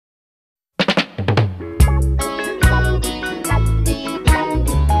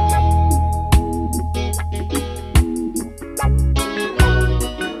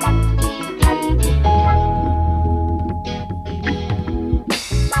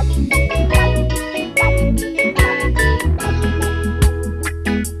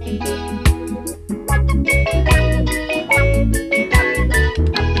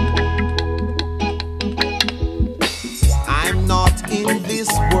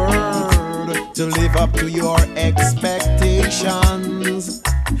to live up to your expectations.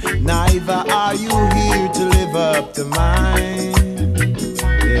 Neither are you here to live up to mine.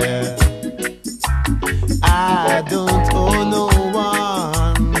 Yeah. I don't owe no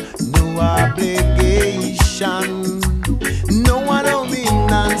one, no obligation. No one owe me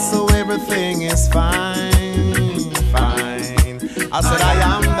none, so everything is fine, fine. I said I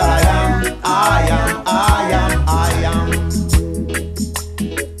am that I am, I am, I am, I am.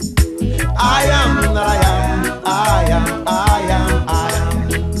 I am that I am, I am, I am, I am.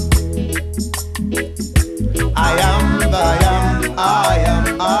 I am that I am, I am,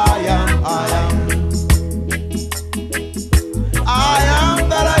 I am, I am. I am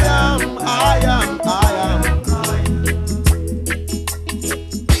that I am, I am, I am.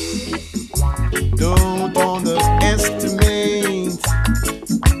 Don't underestimate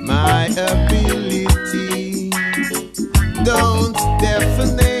my ability. Don't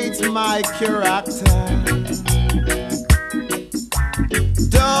definite my character.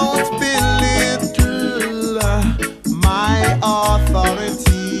 Don't belittle my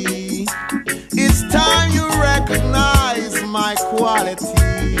authority. It's time you recognize my quality.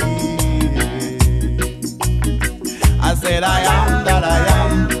 I said I am that I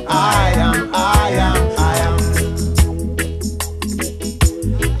am, I am, I am, I am.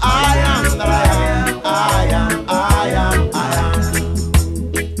 I am that I am, I am, I am, I am.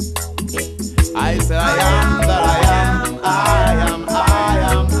 I said I am that I am, I am, I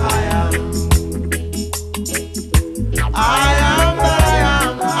am, I am. I am that I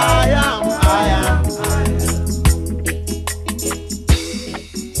am, I am, I am.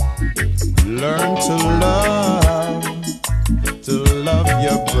 Learn to love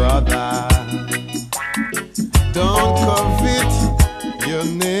your brother. Don't covet your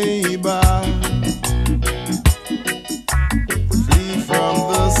neighbor. Flee from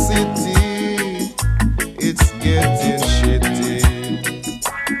the city, it's getting shitty.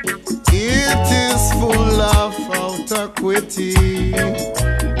 It is full of autocrity.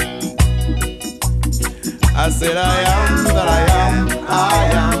 I said I am that I am, I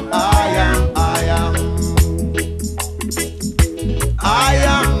am, I am, I am. I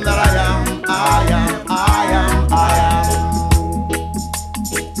am that I am, I am, I am, I am.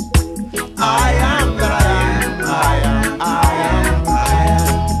 I am that I am, I am, I am, I am.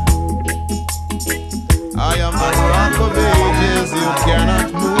 I am the rock of ages, you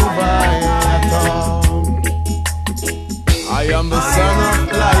cannot move I at all. I am the son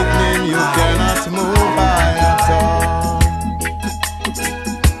of lightning, you cannot move I at all.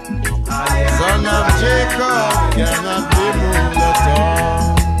 Son of Jacob cannot be moved at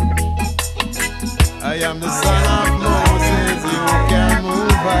all. I am the son of Moses, you can't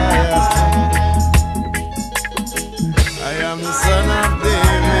move I at all. I am the son of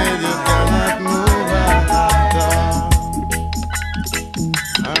David, you cannot move at all.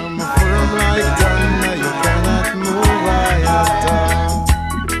 I'm firm like thunder, you cannot move at all.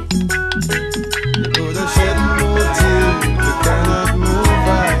 You could have shed more tears, you cannot move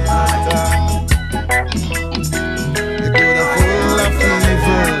at all. You could have full of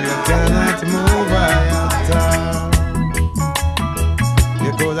evil, you cannot move at all.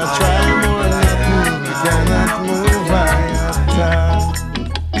 You could have tried more nothing, you cannot move at all.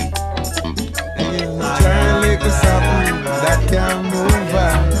 And you try to lick something that can move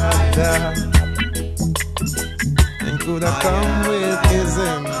at all. And could have come with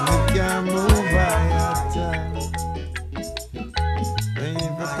ism, you can't move at all. And if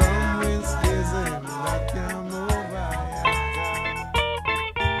you come with schism, that can move at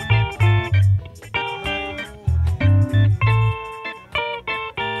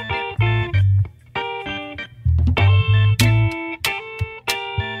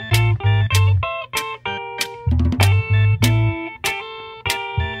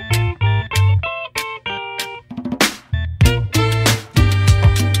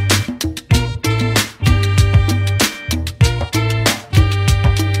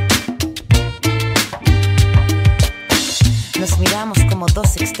Nos miramos como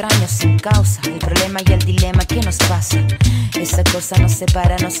dos extraños sin causa. El problema y el dilema, ¿qué nos pasa? Esa cosa nos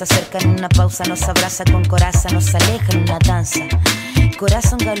separa, nos acerca en una pausa, nos abraza con coraza, nos aleja en una danza.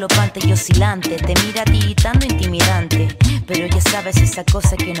 Corazón galopante y oscilante, te mira tiritando intimidante. Pero ya sabes esa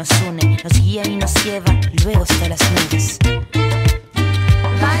cosa que nos une, nos guía y nos lleva luego hasta las nubes.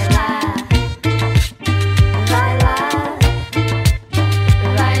 Baila.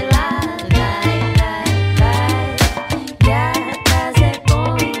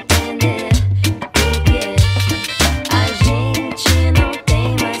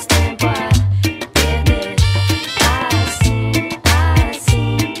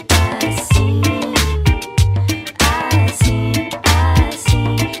 See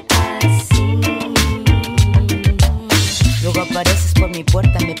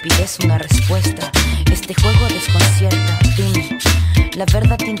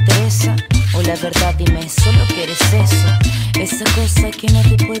te interesa, o la verdad dime solo que eres eso. Esa cosa que no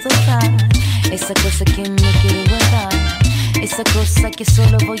te puedo dar, esa cosa que me quiero guardar, esa cosa que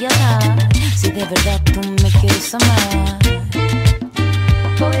solo voy a dar si de verdad tú me quieres amar.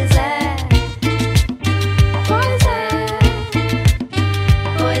 Pois é, pois é,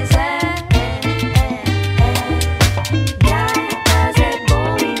 pois é. Gatas, é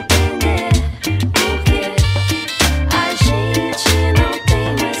bom entender porque a gente não tem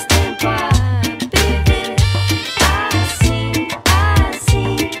mais tempo a viver assim,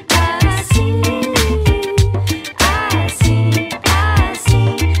 assim, assim, assim, assim,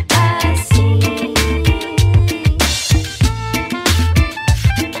 assim.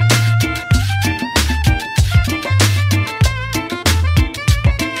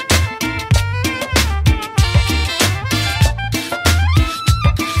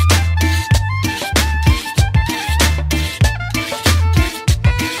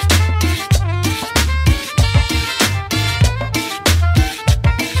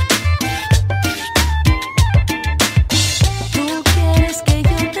 Tú quieres que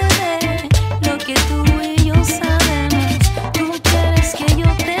yo te dé lo que tú y yo sabemos. Tú quieres que yo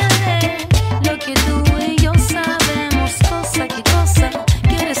te dé lo que tú y yo sabemos. Cosa que cosa,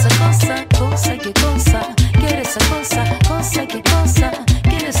 quieres esa cosa, cosa que cosa, quieres esa cosa, cosa que cosa,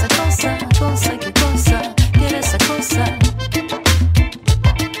 quieres esa cosa, cosa que cosa, quieres esa cosa.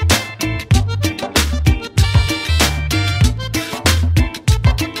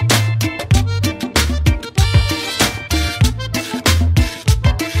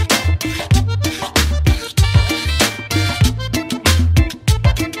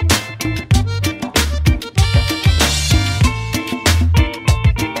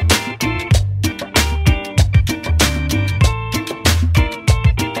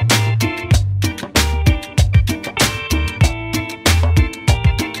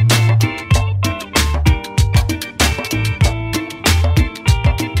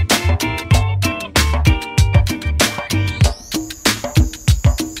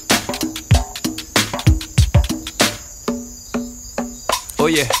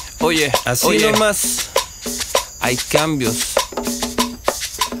 Oye, oye, así Oye. nomás hay cambios,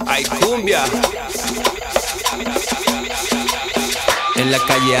 hay cumbia en la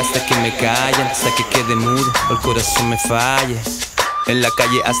calle hasta que me callen, hasta que quede mudo o el corazón me falle. En la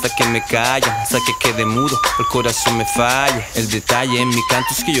calle hasta que me callen, hasta que quede mudo o el corazón me falle. El detalle en mi canto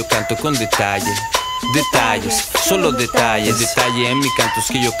es que yo canto con detalle. Detalles, solo detalles. Detalle en mi canto es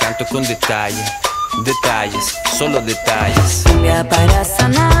que yo canto con detalle. Detalles, solo detalles. Cumbia para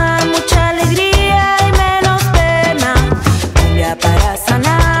sanar mucha alegría y menos pena. Cumbia para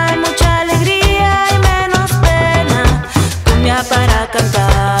sanar mucha alegría y menos pena. Cumbia para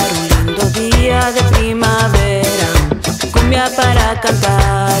cantar un lindo día de primavera. Cumbia para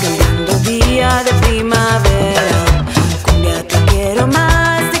cantar un lindo día de primavera. Cumbia te quiero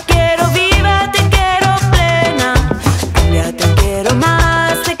más, te quiero viva, te quiero plena. Cumbia te quiero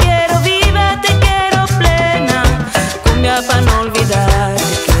más, te quiero viva, te quiero plena. Cumbia pa' no olvidar,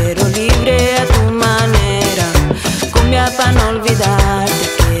 te quiero libre a tu manera. Cumbia pa' no olvidar, te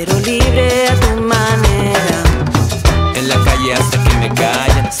quiero libre a tu manera. En la calle hasta que me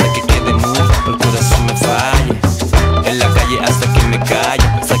callen, hasta que quede mudo o el corazón me falle. En la calle hasta que me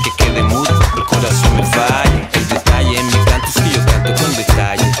callen, hasta que quede mudo o el corazón me falle. El detalle en mi canto es que yo canto con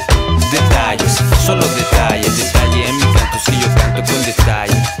detalle. Detalles, solo detalles. Detalle en mi canto es que yo canto con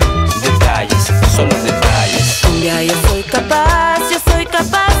detalle. Detalles, solo detalles. Cumbia yo soy capaz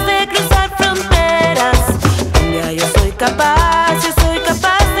de cruzar fronteras. Cumbia yo soy capaz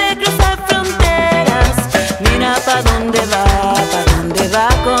de cruzar fronteras. Mira pa' dónde va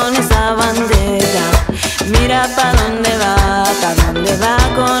con esa bandera. Mira pa' dónde va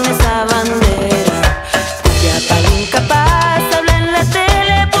con esa bandera. Cumbia pa'l incapaz, habla en la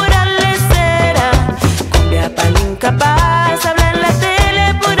tele pura lecera. Cumbia pa'l incapaz, habla en la tele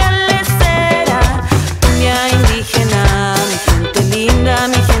pura lecera. Cumbia indígena, mi gente linda,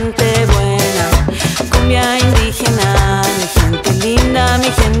 mi gente buena. Cumbia indígena, mi gente linda,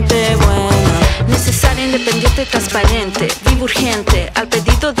 mi gente buena. Necesaria, independiente, transparente, vivo urgente, al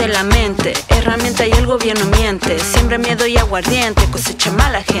pedido de la mente. Herramienta y el gobierno miente, siembra miedo y aguardiente, cosecha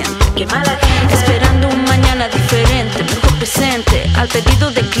mala gente. Qué mala gente. Esperando un mañana diferente, mejor presente, al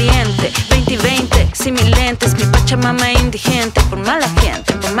pedido del cliente. 2020, sin mis lentes, mi pachamama indigente, por mala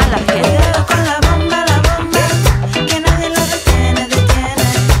gente, por mala gente. Cuidado con la bomba, que nadie la detiene.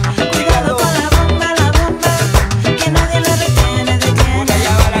 Cuidado con la bomba, que nadie la detiene.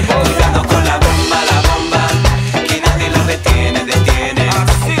 Cuidado con la bomba, que nadie la retiene.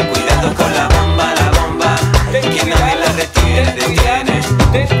 Cuidado con la bomba, que nadie la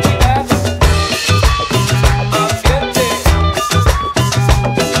retiene.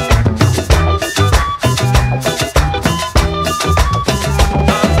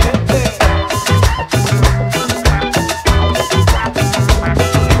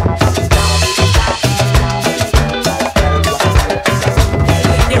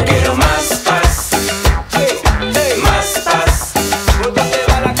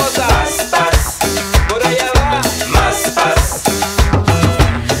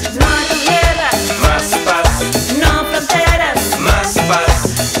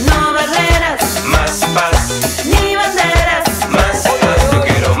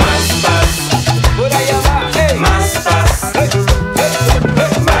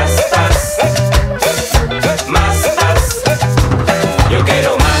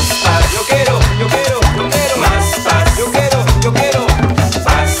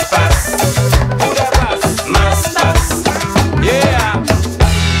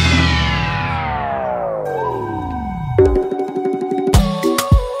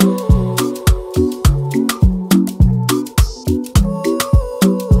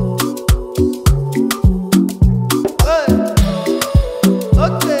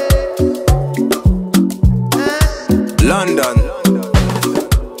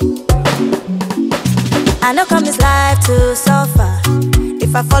 to suffer.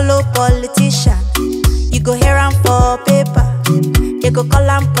 If I follow politician, you go hear am for paper. They go call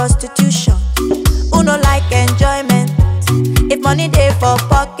am prostitution. Who no like enjoyment? If money dey for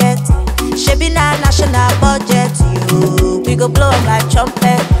pocket, shebi na national budget. You, we go blow am like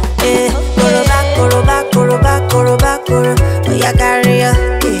trumpet. Koroba, koroba, koroba, koroba, koro. Oya carry ya.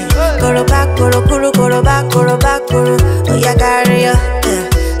 Koroba, koro, koro, koroba, koroba, koro. Oya carry ya.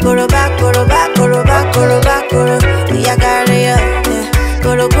 Koroba, koroba, koroba, koroba, koro. Oya carry ya.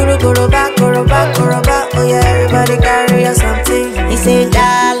 Koro, koro, koroba, koroba, koroba. Oya everybody carry ya something. He say,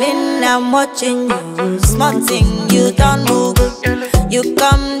 darling, I'm watching you. Small thing, you don't move. You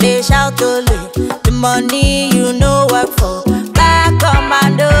come, they shout only. The money you know work for. Back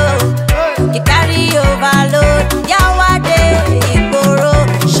commando, you carry overload. Yawade, Igboro,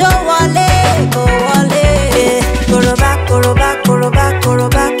 show wale, go wale. Koroba, koroba, koroba,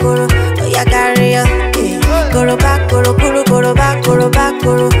 koroba, koro. Oya carry ya. Koroba, koro, koro, koroba, koroba,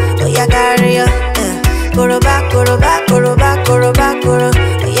 koro. Oya carry ya. Koroba, koroba, koroba, koroba, koro.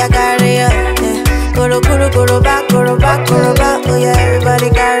 Oya carry ya. Koro, koro, koroba, koroba, koroba. Oya everybody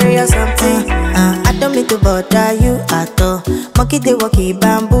carry ya something. I don't mean to bother you at all. Monkey they walkie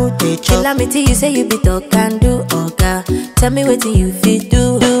bamboo they chop. Kill me till you say you be talk and do oga. Tell me what you fit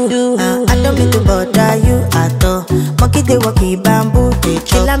do. I don't mean to bother you at all. Monkey they walkie bamboo they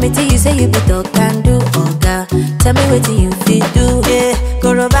chop. Kill me till you say you be talk and do oga. Tell me what you fit do.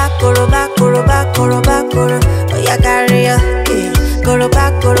 Koroba, koroba, koroba, koroba, koro. Oya carry ya.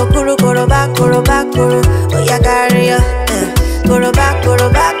 Koroba, koro, koro, koroba, koroba, koro. Oya carry ya. Koroba,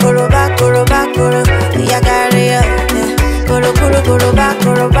 koroba, koroba, koroba, koro. Oya carry ya. Koro, koro, koroba,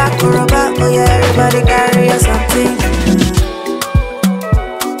 koroba, koroba. Oya everybody carry ya something.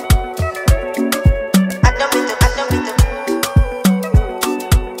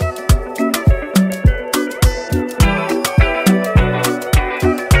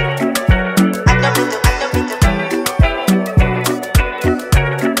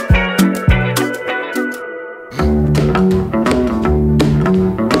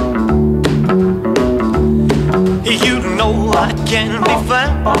 Can be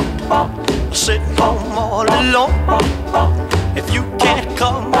found sitting home all alone. If you can't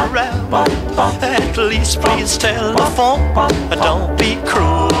come around, at least please telephone. Don't be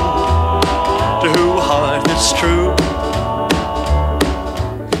cruel to who heart is true.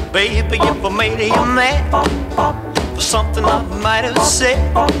 Baby, if I made you mad for something I might have said,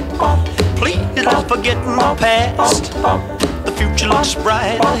 please don't forget my past. The future looks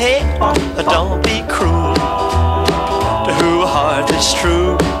bright ahead. Don't be cruel to who heart is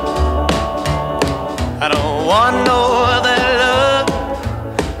true. I don't want no other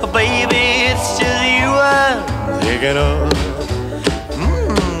love, baby, it's just you I'm thinking of.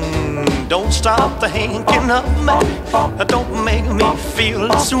 Don't stop thinking of me, don't make me feel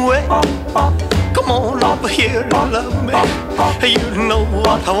this way. Come on over here and love me, you know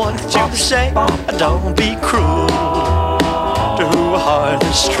what I want you to say. Don't be cruel to who heart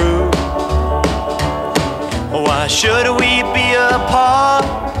is true. Why should we be apart?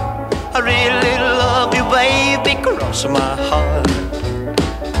 I really love you, baby, cross my heart.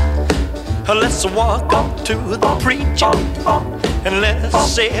 Let's walk up to the preacher and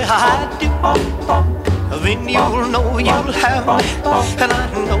let's say I do. Then you'll know you'll have me, and I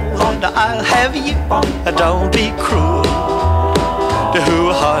know that I'll have you. Don't be cruel to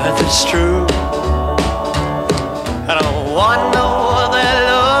who heart is true. I don't want no other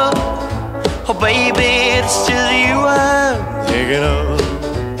love, oh baby, it's just you I'm thinking of.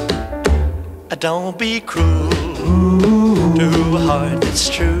 Don't be cruel to a heart that's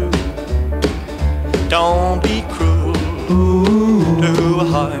true. Don't be cruel to a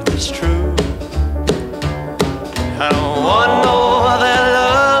heart that's true. I don't want no other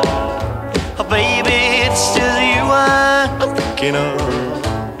love, oh baby, it's just you I'm thinking of.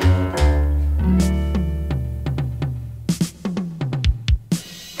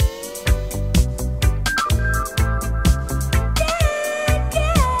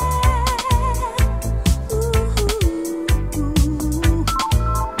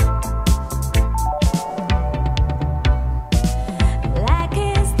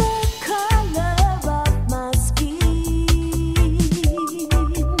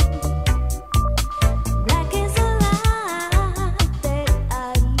 Black is a lie.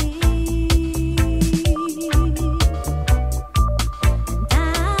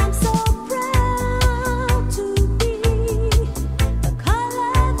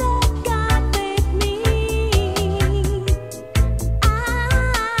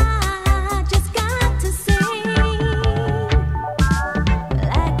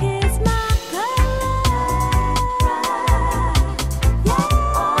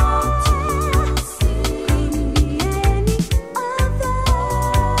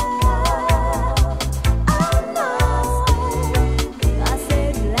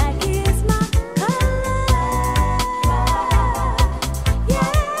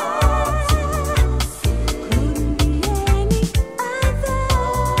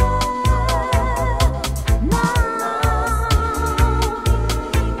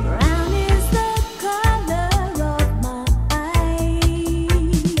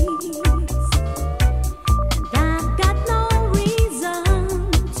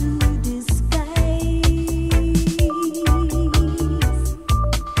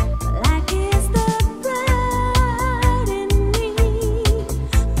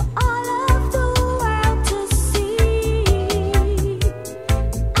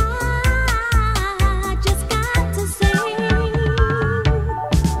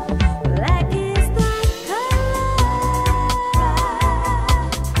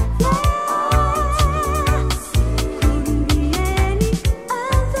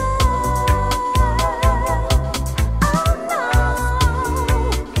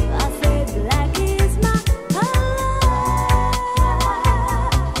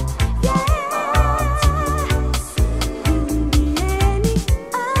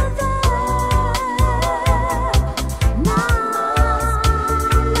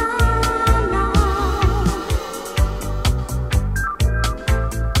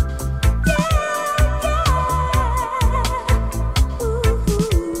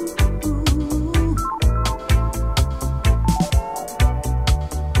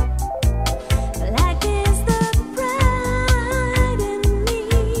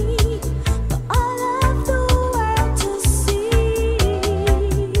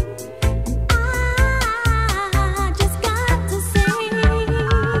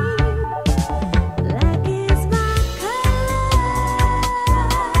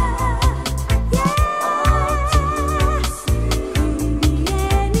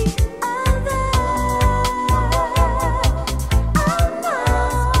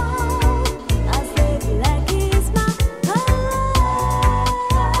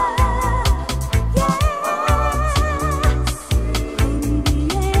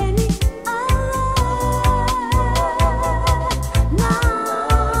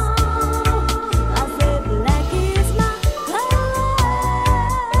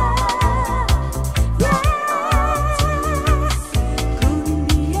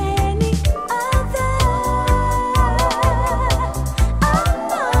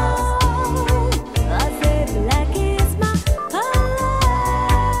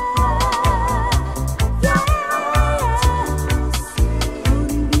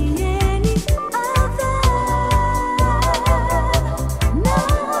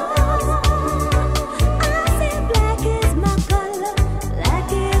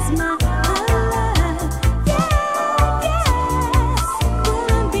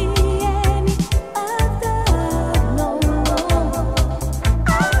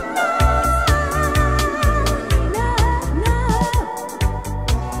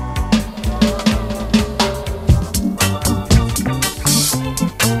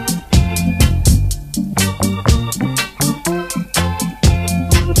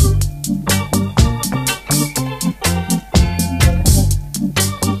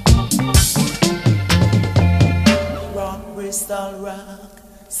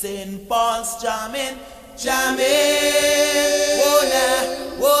 St. Paul's jamming, jamming.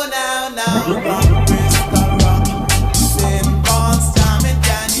 Whoa now. Rock, Bristol rock. St. Paul's jamming,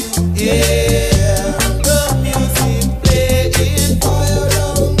 can you hear the music playing? Fire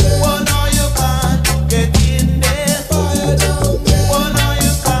down there. Oh no, you can't get in there. Fire down there. Oh no,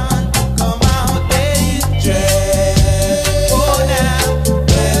 you can't come out there. Dress. Oh now,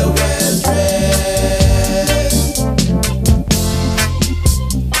 well dressed.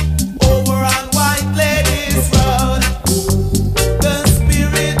 Over on White Ladies Road, the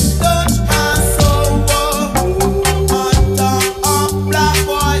spirit touch my soul. On top of Black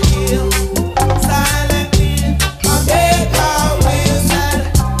Boy Hill, silently I make my way sad.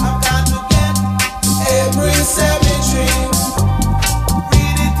 I've got to get every cemetery.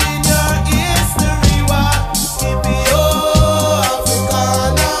 Read it in your history. What Skippy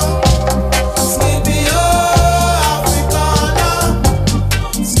Africana, Skippy Africana,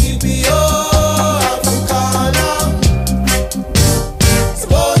 Skippy Africana.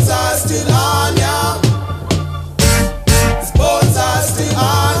 Sports are still on ya. Sports are still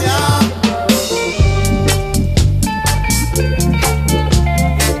on ya.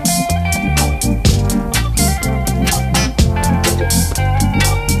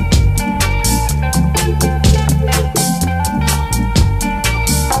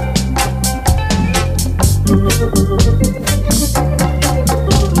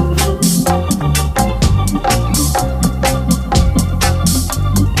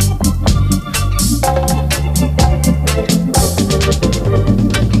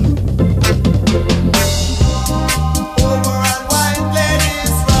 Over on White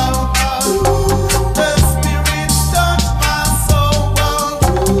Ladies Road, the spirit touch my soul.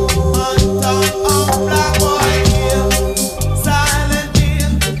 On top of Black Boy Hill, silently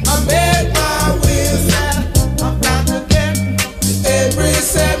I make my way sad. I've got to get every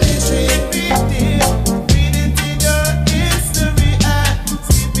cemetery. Read it in your history.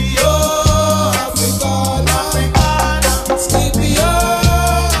 Scipio Africana, Africana, Scipio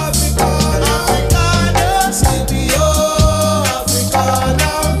Africana, Africana, Scipio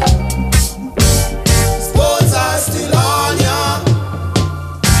Africana. Sports are still on ya.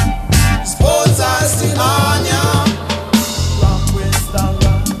 Sports are still on ya. Rock, Bristol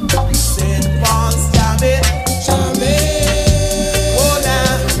rock. St. Paul's jamming, jamming. Oh now.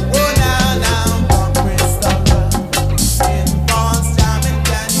 Rock, Bristol rock. St. Paul's jamming,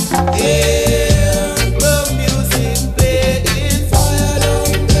 can you hear the music playing? Fire down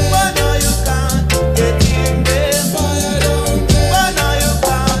there. Oh no, you can't get in there. Fire down there. Oh no, you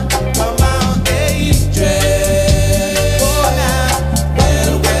can't come out there. Dress. Oh now,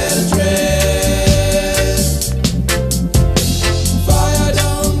 well dressed. Fire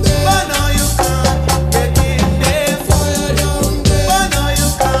down there. Oh no, you can't get in there. Fire down there. Oh no, you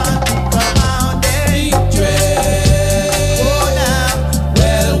can't come out there. Dress. Oh now,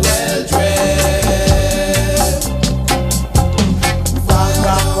 well dressed. Fire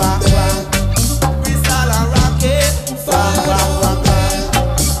rock, Bristol and rocket. Fire rock.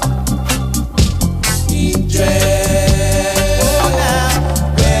 Dress. Oh now,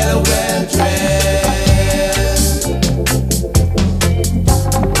 well dressed.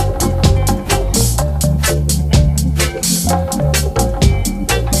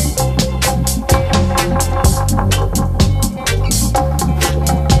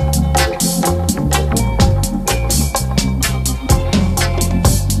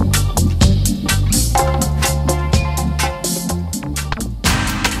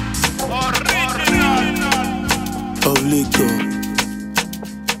 Obligo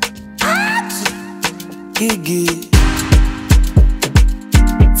Gigi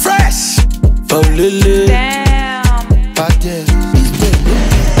Fresh Paulele Pate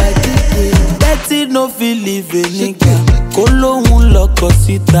Betty no feel live a nigga Kólohun lọkọ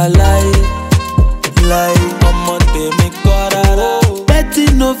síta láyé ọmọ tèmi kọ́ rárá Betty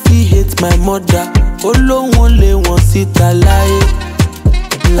no feel hate my mother Kólohun lé wọn síta láyé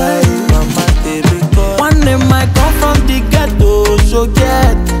mama tèmi kọ́. One name I come from the ghetto, so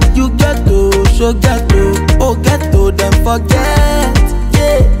get, you ghetto, so ghetto, oh ghetto, then forget,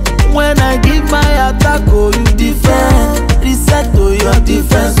 yeah. When I give my attack, oh you defend, reset to your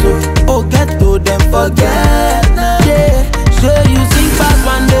defense, oh ghetto, then forget, yeah. So you sing back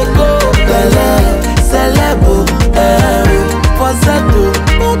when they go, belle, celebo, falsetto,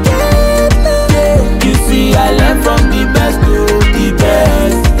 yeah. You see I learn from the best to the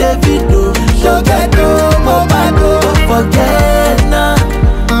best, Davido, Shogeto, Mobado, don't forget now,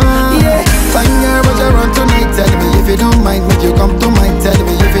 yeah. Fine girl, but you run tonight, tell me if you don't mind, make you come to mind, tell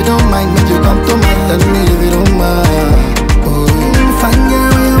me if you don't mind, make you come to mind, tell me if you don't mind. Oh,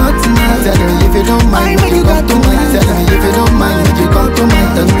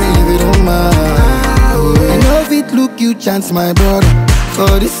 chance, my brother.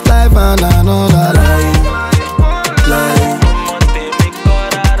 For this life and another life.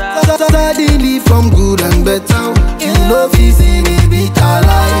 Suddenly from good and better, you know easy me beat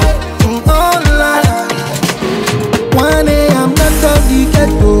alive. All life. 1 a.m. not of the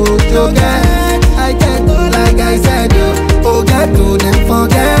ghetto, to get. I get to like I said, oh get to them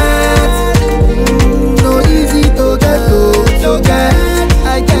forget. No easy to get to get.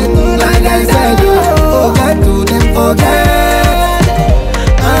 I get to like I said, oh get to them forget.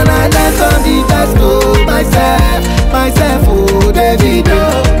 And I learned from the best to myself, oh David,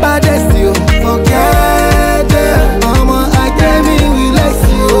 baddest you forget. Mama, I came in with less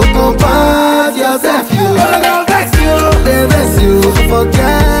you, compare yourself, you. They vex you,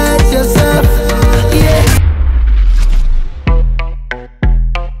 forget yourself, yeah.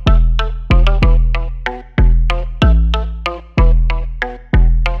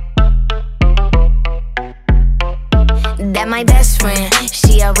 That my best friend,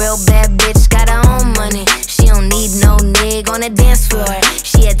 she a real bad bitch, got her own money. She don't need no nigga on the dance floor.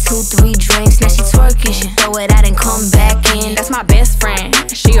 She had 2-3 drinks, now she twerking. She throw it out and come back in. That's my best friend,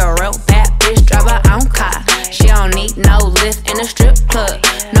 she a real bad bitch, drive her own car. She don't need no lift in a strip club.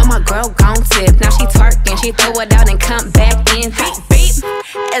 No, my girl gon' tip, now she twerking. She throw it out and come back in. Beep, beep.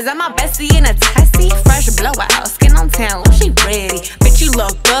 Is that my bestie in a tessie? Fresh blowout, skin on town, she ready. Bitch, you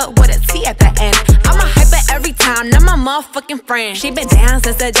look good with a T at the end. I'm a hyper every time, not my motherfucking friend. She been down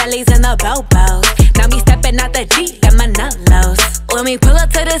since the jellies and the bobos. Now me stepping out the Jeep, got my nut lows. When we pull up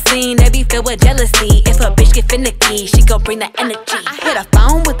to the scene, they be filled with jealousy. If a bitch get finicky, she gon' bring the energy. I hit a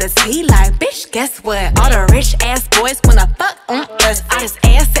phone with a T like, bitch, guess what? All the rich ass boys wanna fuck on us. I just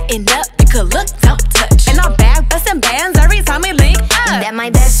ass sitting up, you could look, don't touch. And I'm back bustin' bands every time we link up. That my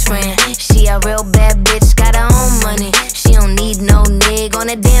best friend, she a real bad bitch, got her own money. She don't need no nigga on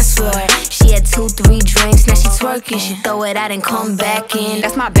the dance floor. She had 2-3 drinks, now she twerking. She throw it out and come back in.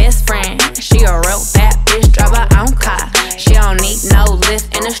 That's my best friend, she a real bad bitch, drive her own car. She don't need no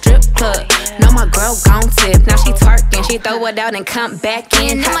lift in a strip club. No, my girl gon' tip, now she twerking. She throw it out and come back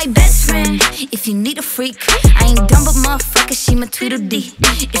in. That my best friend, if you need a freak, I ain't dumb but motherfucker, she my Tweedledee.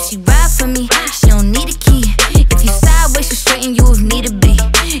 If she ride for me, she don't need a key. If you sideways, she straighten you if need to be.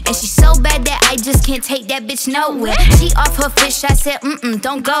 And she so bad that I just can't take that bitch nowhere. She off her fish, I said,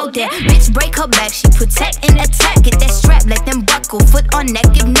 don't go there. Bitch, break her back, she protect and attack. Get that strap, let them buckle, foot on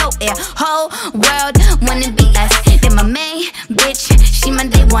neck, give no air. Whole world wanna be us. Then my main bitch, she my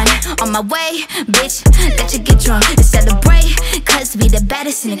day one. On my way, bitch, let you get drunk and celebrate. Cause we the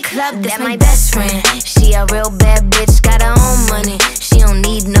baddest in the club, that's my best friend. She a real bad bitch, got her own money. She don't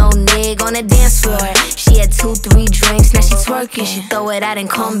need no nigga on the dance floor. She had 2-3 drinks, now she twerking. She throw it out and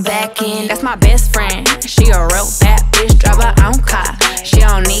come back in. That's my best friend, she a real bad bitch, drive her own car. She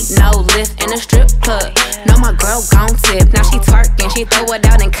don't need no lift in a strip club. No, my girl gon' tip, now she twerking. She throw it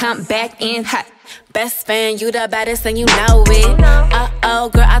out and come back in hot. Best fan, you the baddest and you know it. Uh-oh,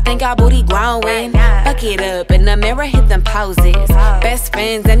 girl, I think our booty growing. Fuck it up, in the mirror, hit them poses. Best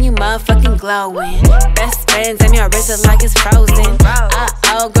friends and you motherfucking glowing. Best friends and your wrist is like it's frozen.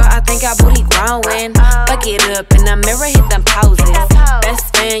 Uh-oh, girl, I think our booty growing. Fuck it up, in the mirror, hit them poses.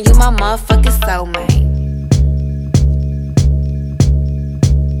 Best friend, you my motherfucking soulmate.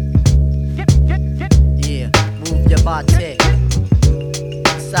 Yeah, move your body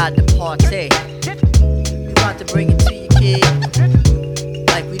inside the party. We about to bring it to you, kid,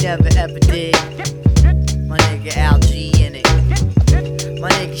 like we never ever did. My nigga LG in it, my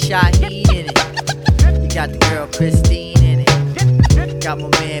nigga Shaheed in it. You got the girl Christine in it, got my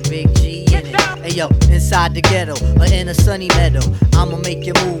man Big G in it. Hey yo, inside the ghetto or in a sunny meadow, I'ma make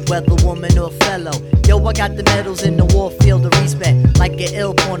you move, whether woman or fellow. Yo, I got the medals in the war field of respect. Like an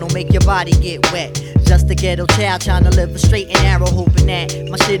ill porno, make your body get wet. Just a ghetto child trying to live a straight and narrow, hoping that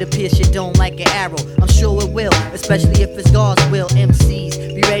my shit'll pierce your dome like an arrow. I'm sure it will, especially if it's God's will. MCs,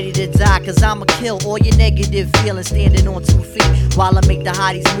 be ready to die, cause I'ma kill all your negative feelings standing on 2 feet. While I make the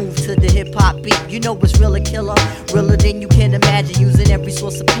hotties move to the hip-hop beat. You know it's real a killer, realer than you can imagine. Using every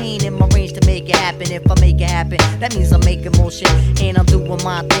source of pain in my range to make it happen. If I make it happen, that means I'm making motion. And I'm doing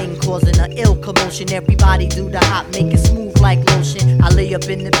my thing, causing an ill commotion. Everybody do the hop, make it smooth like lotion. I lay up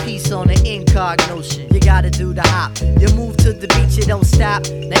in the piece on an incog notion. You gotta do the hop. You move to the beat, you don't stop.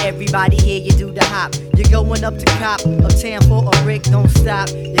 Now everybody here, you do the hop. You're going up to cop, uptown for a brick, don't stop.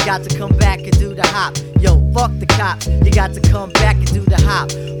 You got to come back and do the hop. Yo, fuck the cops. You got to come back and do the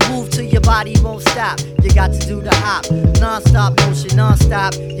hop. Move till your body won't stop. You got to do the hop. Non-stop motion,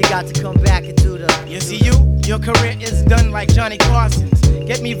 non-stop. You got to come back and do the. You see your career is done like Johnny Carson's.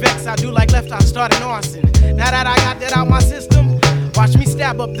 Get me vexed, I do like left, I start an arson. Now that I got that out my system, watch me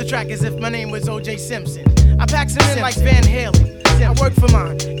stab up the track as if my name was O.J. Simpson. I pack some in like Van Halen. I work for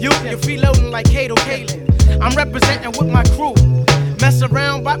mine. You're freeloading like Kato Kalin. I'm representing with my crew. Mess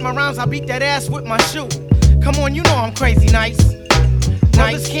around, bite my rounds, I beat that ass with my shoe. Come on, you know I'm crazy nice.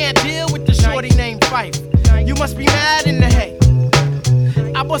 Brothers can't deal with the shorty named Fife. You must be mad in the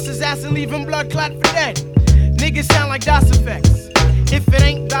head. I bust his ass and leave him blood clot for dead. Niggas sound like DOS effects. If it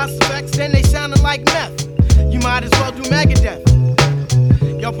ain't DOS effects, then they soundin' like meth. You might as well do Megadeth.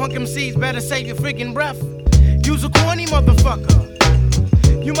 Y'all punk MCs better save your freaking breath. You's a corny motherfucker.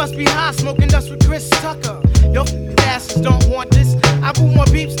 You must be high smoking dust with Chris Tucker. Your asses don't want this. I boo more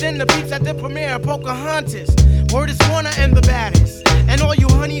beeps than the beeps at the premiere of Pocahontas. Word is Warner and the baddest. And all you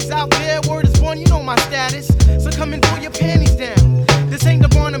honeys out there, word is born, you know my status. So come and pull your panties down. This ain't the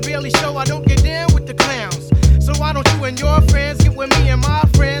Barn and Bailey show, I don't get down with the clowns. So why don't you and your friends get with me and my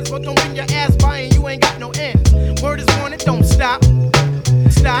friends? But don't bring your ass by and you ain't got no end. Word is born, it don't stop.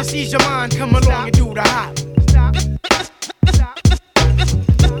 Stop, just ease your mind, come along and do the hop. Stop.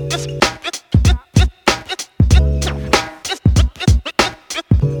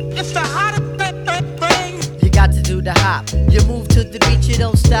 It's the hottest thing. You got to do the hop. You move to the beat, you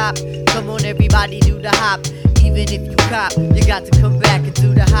don't stop. Come on, everybody, do the hop. Even if you cop, you got to come back and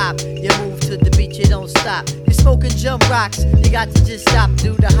do the hop. You move to the beat, you don't stop. You're smoking jump rocks, you got to just stop,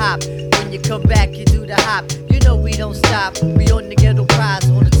 do the hop. When you come back, you do the hop. You know we don't stop. We on the ghetto prize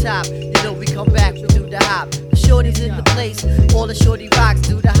on the top. You know we come back, we do the hop. The shorties in the place, all the shorty rocks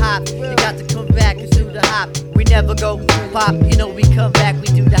do the hop. You got to come back and do the hop. We never go pop, you know we come back, we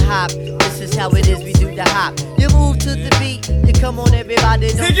do the hop. This is how it is, we do the hop. You move to the beat, you come on everybody.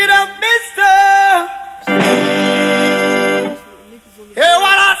 Sing it up, mister. Hear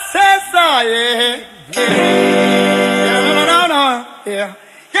what I say, sir, yeah. Yeah, no, yeah.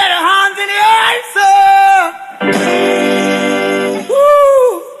 Get your hands in the air, sir.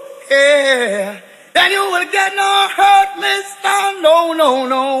 Woo, yeah. Then you will get no hurt, mister. No, no,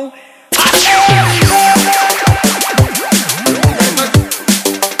 no.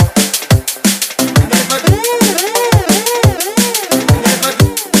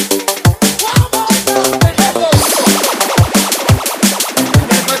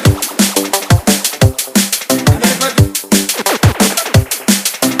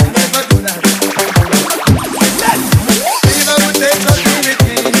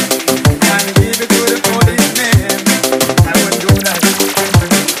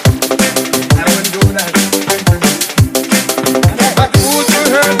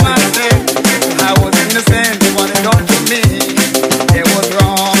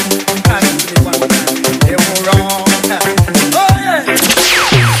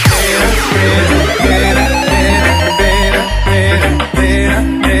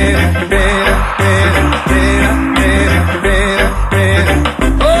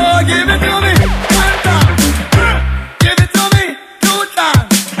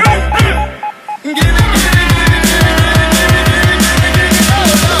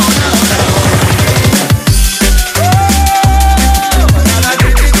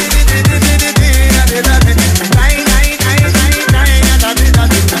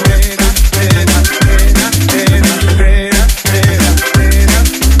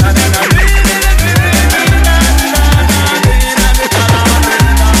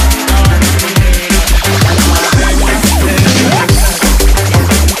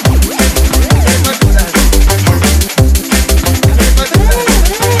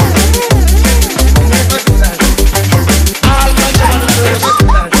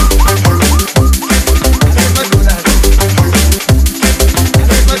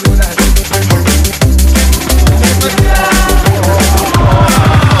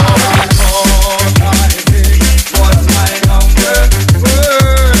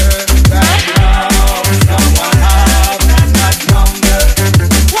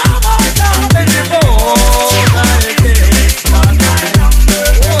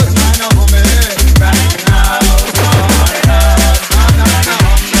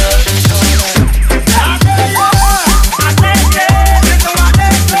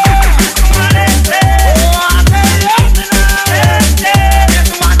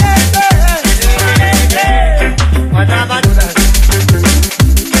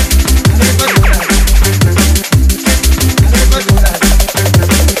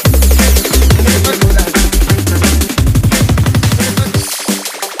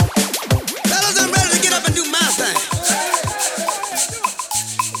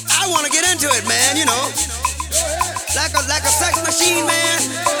 like a sex machine, man.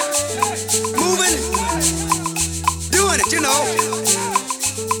 Moving, doing it, you know.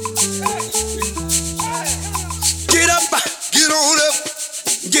 Get up, get on up,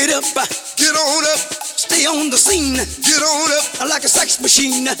 get up, get on up. Stay on the scene. Get on up like a sex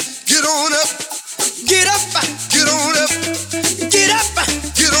machine. Get on up. Get up. Get on up. Get up.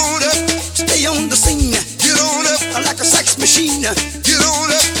 Get on up. Stay on the scene. Get on up like a sex machine. Get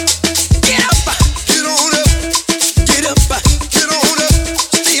on up. Get up. Get on up. Get up. Get on up.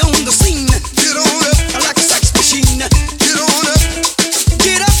 Stay on the scene. Get on up like a sex machine. Get on up.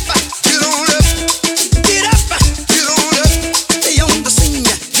 Get up. Get on up. Get up. Get on up. Stay on the scene.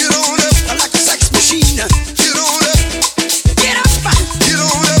 Get on up like a sex machine. Get on up. Get up. Get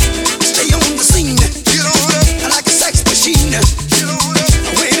on up. Stay on the scene. Get on up like a sex machine. Get on up.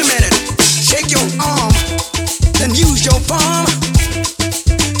 Wait a minute. Shake your arm. Then use your palm.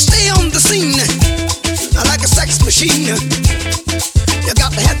 Stay on the scene like a sex machine. You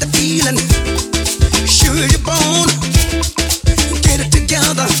got to have the feeling. Sure you're born. Get it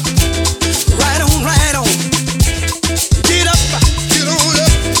together. Right on, right on. Get up. Get on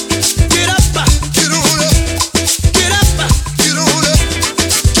up. Get up. Get on up. Get up. Get on up.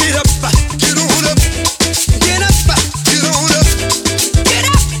 Get up. Get on up. Get up. Get on up. Get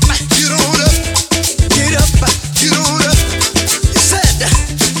up. Get on up. Get up. Get on up. You said.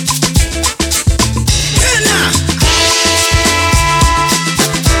 Here now.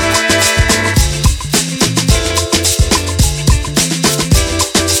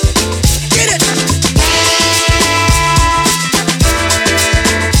 Get it.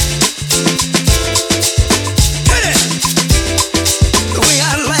 Hit it. The way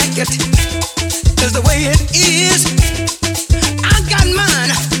I like it is the way it is. I got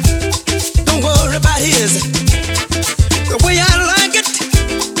mine. Don't worry about his. The way I like it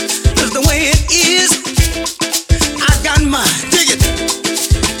is the way it is. I got mine. Dig it.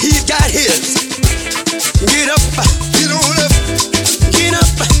 He's got his. Get up. Get on up. Get up.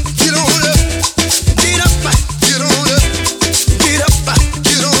 Get on up. Get up. Get on up. Get up.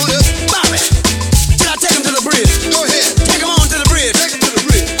 Get on up. Bobby, should I take him to the bridge? Go ahead. Take him on to the bridge. Take him to the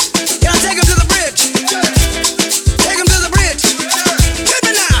bridge. Can I take him to the bridge? Take him to the bridge. Hit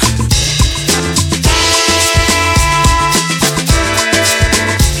me now.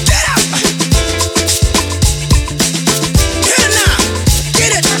 Get up. Hit it now.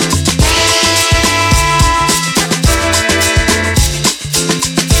 Get it. Get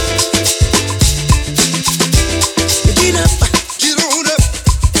up. Get on up.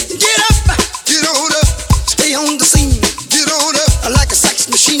 Get up. Get on up. Stay on the scene. Get on up like a sex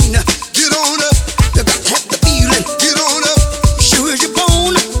machine. Get on up. You got to have the feeling. Get on up. Sure as you're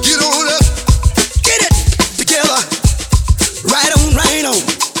born. Get on up. Get it together. Right on, right on.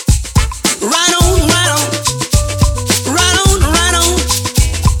 Right on, right on. Right on, right on.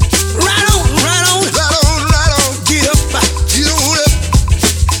 Right on, right on. Right on, right on. Get up. Get on up.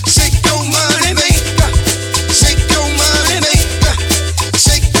 Shake your money, maker. Shake your money, maker.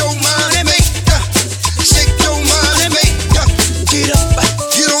 Shake your money, maker. Shake your money, maker. Get up.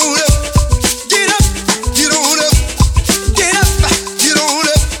 Get on up. Get up. Get on up. Get up. Get on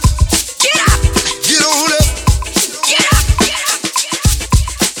up. Get up. Get on up. Get up.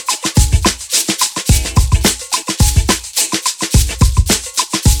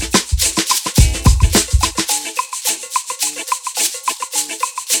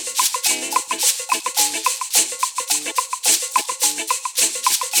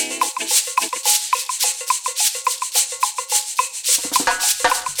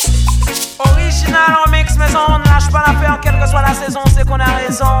 Original en mix maison, on ne lâche pas l'affaire, quelle que soit la saison, c'est qu'on a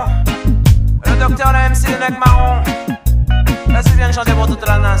raison. Le docteur, le MC, le mec marron. Là, tu viens de chanter pour toute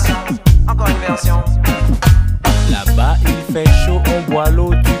la nation. Encore une version. Là-bas il fait chaud, on boit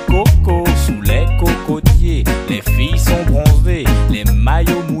l'eau du coco sous les cocotiers. Les filles sont bronzées, les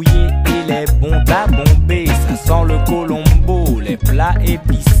maillots mouillés et les bondes à bomber. Ça sent le colombo, les plats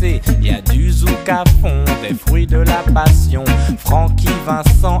épicés. Y a du zouk à fond, des fruits de la passion. Francky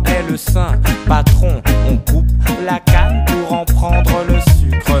Vincent est le saint patron. On coupe la canne pour en prendre le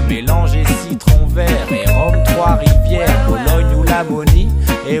sucre. Mélanger citron vert et rhum Trois-Rivières, Bologne ou Lamonie.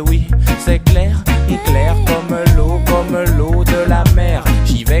 Et oui, c'est clair, clair comme l'eau de la mer.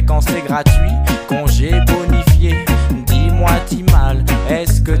 J'y vais quand c'est gratuit, congé bonifié. Dis-moi Timal,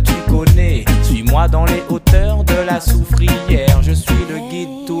 est-ce que tu connais? Suis-moi dans les hauteurs de la Soufrière. Je suis le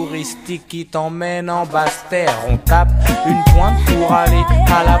guide touristique qui t'emmène en Basse-Terre. On tape une pointe pour aller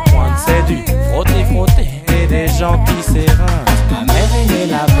à la pointe. C'est du frotter et des gentils sérins. Ma mère est née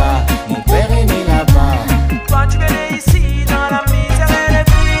là-bas, mon père est né là-bas. Toi tu es né ici dans la misère et les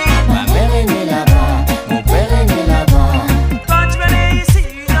filles. Ma mère est née là-bas, mon père est né là-bas. Toi tu es né ici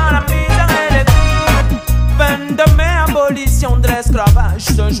dans la misère et les filles. 22 mai, abolition de l'esclavage.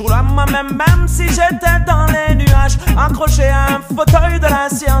 Ce jour-là, moi-même, même si j'étais dans les nuages, accroché à un fauteuil de la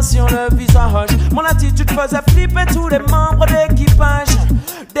science sur le visage, mon attitude faisait flipper tous les membres d'équipage.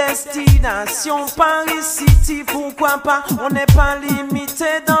 Destination Paris City, pourquoi pas? On n'est pas limité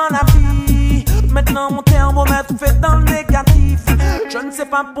dans la vie. Maintenant mon thermomètre fait dans le négatif. Je ne sais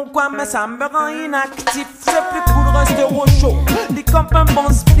pas pourquoi mais ça me rend inactif. C'est plus cool rester au chaud, lit comme un bon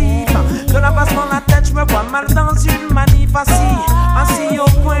spliff. De la basse dans la tête, je me vois mal dans une manif. Assis au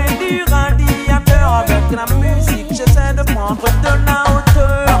coin du radiateur. Avec la musique, j'essaie de prendre de la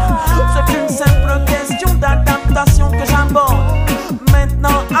hauteur. C'est une simple question d'adaptation que j'aborde.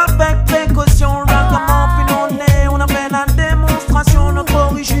 Maintenant avec précaution, comment puis on a fait la démonstration. Notre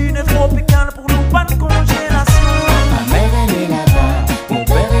origine est tropicale, pour nous pas de congélation. Ma mère elle est là-bas, mon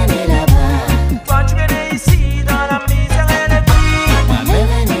père elle est là-bas. Toi tu es ici dans la misère et les prix. Ma mère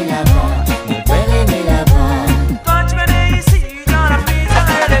elle est là-bas, mon père elle est là-bas. Toi tu es ici dans la misère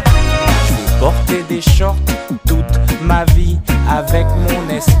et les prix. Je veux porter des shorts toute ma vie avec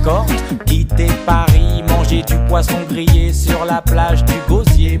mon escorte, quitter Paris, manger du poisson grillé sur la plage du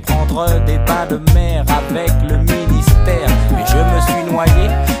Gosier, prendre des bains de mer avec le ministère. Mais je me suis noyé,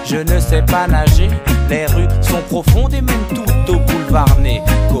 je ne sais pas nager, les rues sont profondes et mènent tout au boulevard Ney.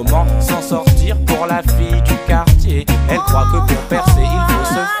 Comment s'en sortir pour la fille du quartier? Elle croit que pour percer il faut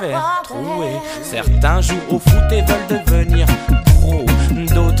se faire trouer. Certains jouent au foot et veulent devenir pro,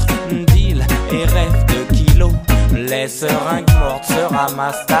 d'autres deal et rêvent de kilos. Les seringues mortes se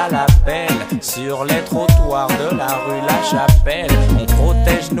ramassent à la pelle sur les trottoirs de la rue La Chapelle. On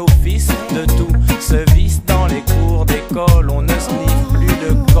protège nos fils de tout ce vice dans les cours d'école. On ne sniffe plus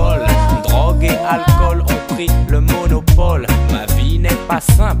de colle. Drogue et alcool ont pris le monopole. Ma vie n'est pas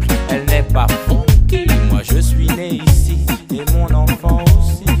simple, elle n'est pas funky. Moi je suis né ici et mon enfant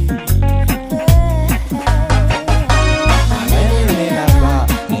aussi. Ma mère elle est là-bas,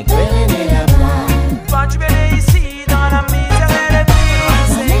 mon père elle est là-bas. Toi tu es ici dans la misère et les prix. Ma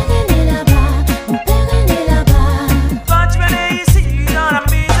mère elle est là-bas, mon père elle est là-bas. Toi tu es ici dans la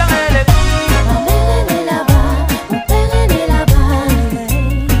misère et les prix. Ma mère elle est là-bas, mon père elle est là-bas.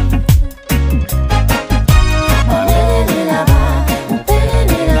 Ma mère elle est là-bas, mon père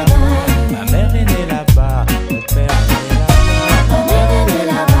elle est là-bas. Ma mère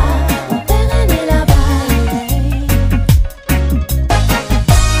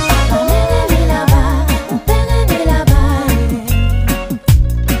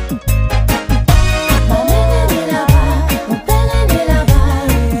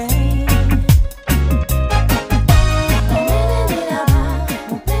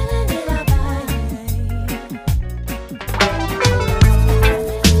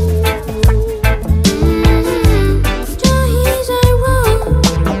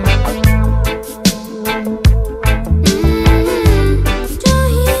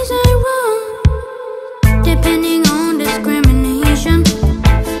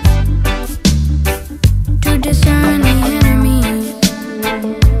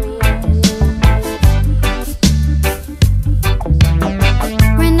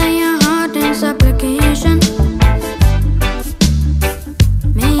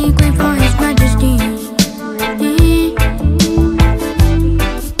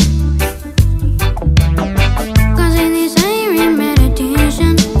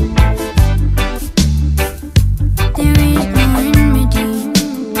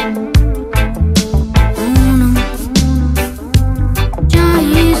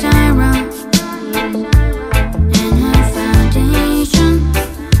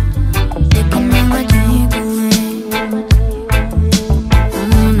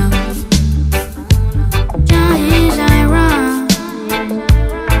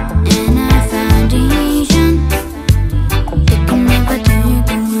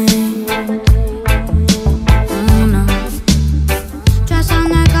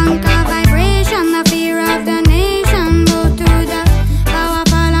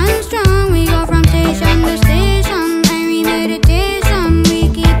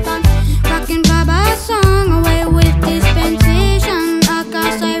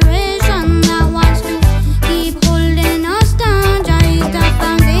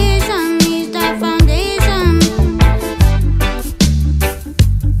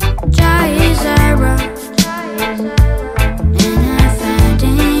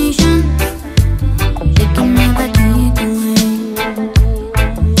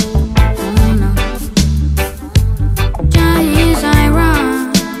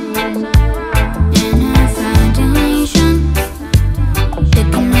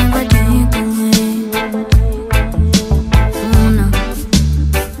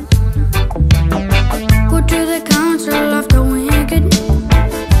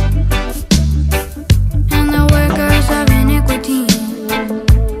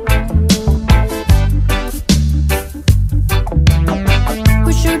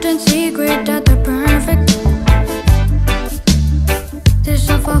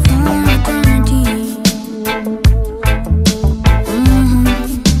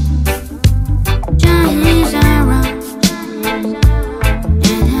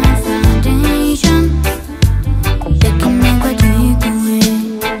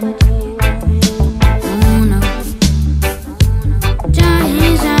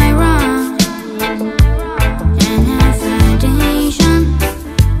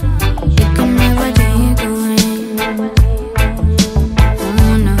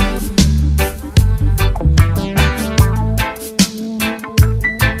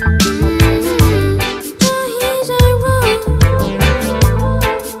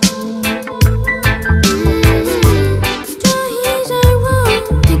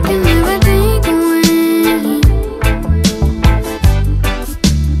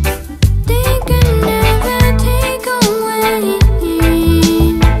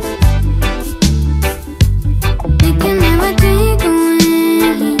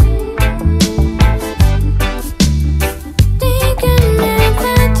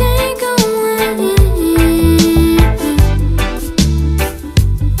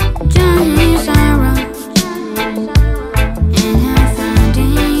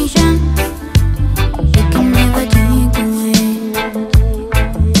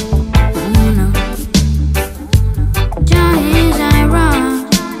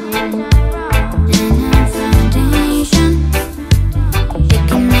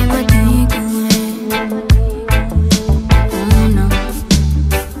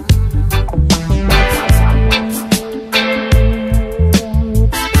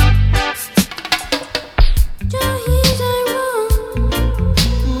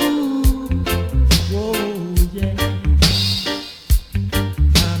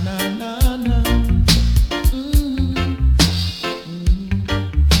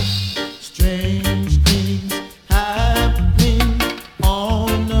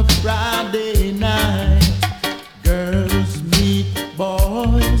Friday night. Girls meet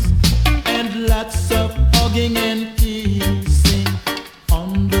boys and lots of hugging and kissing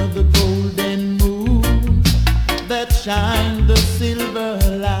under the golden moon that shine the silver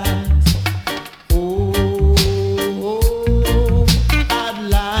lights. Oh, I'd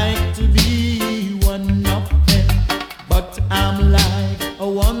like to be one of them, but I'm like a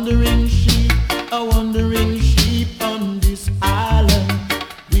wandering sheep on this island,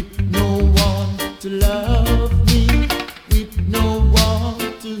 with no one to love me, with no one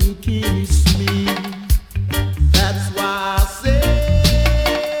to kiss me. That's why I say,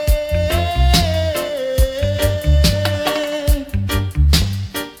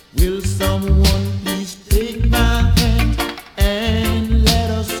 will someone please take my hand and let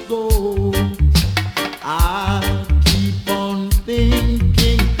us go? I keep on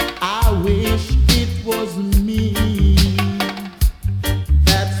thinking, I wish it was me.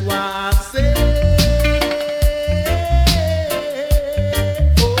 That's why I say,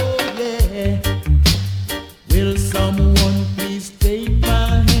 oh yeah, will someone please take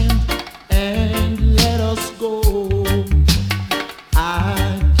my hand and let us go?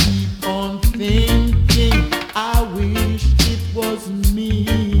 I keep on thinking, I wish it was me.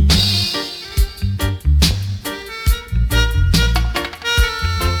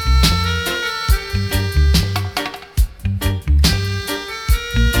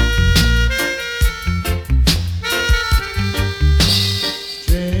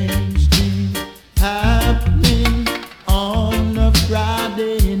 Strange things happening on a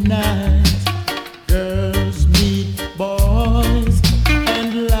Friday night. Girls meet boys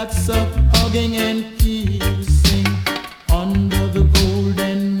and lots of hugging and kissing under the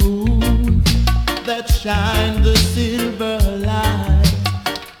golden moon that shine the silver light.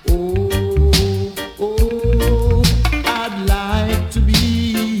 Oh, I'd like to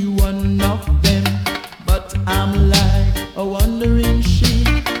be one of them, but I'm like a wandering sheep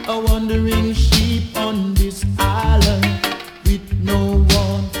on this island, with no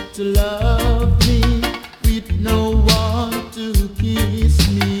one to love me, with no one to kiss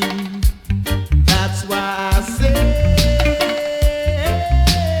me. That's why I say,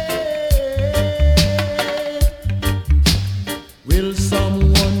 will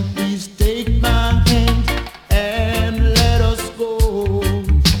someone please take my hand and let us go?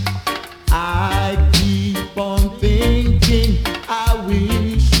 I keep on thinking, I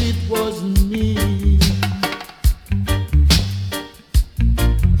wish it was me.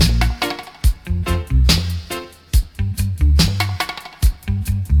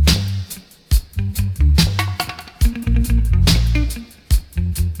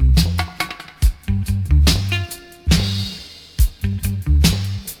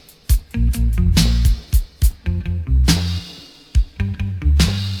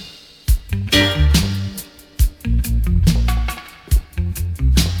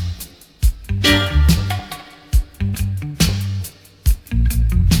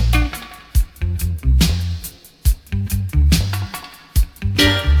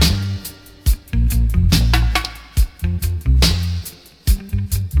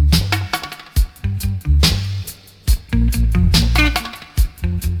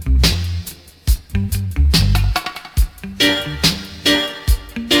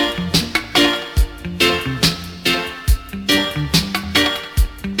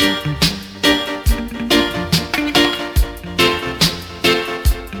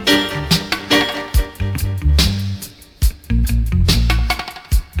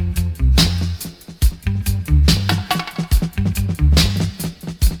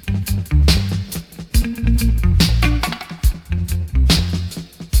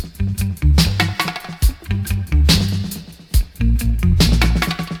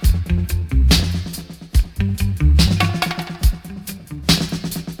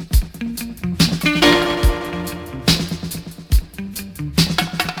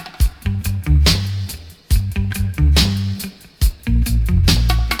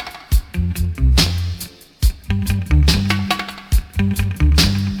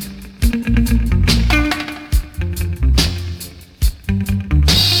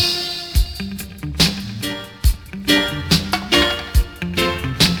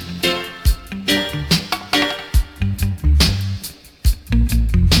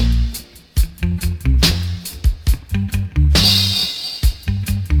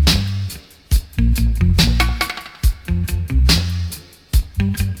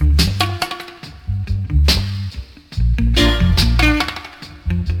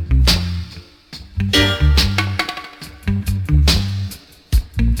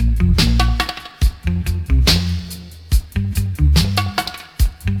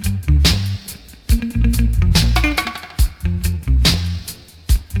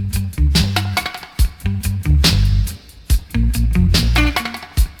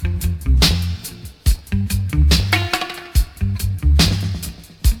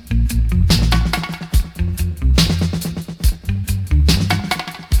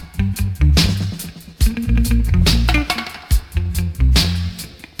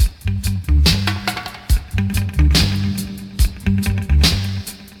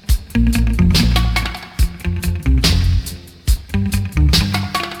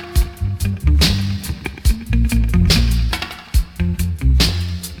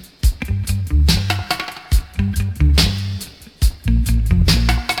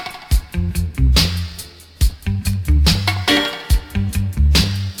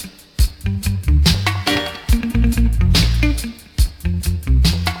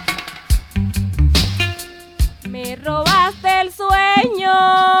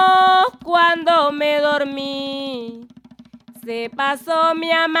 cuando me dormí. Se pasó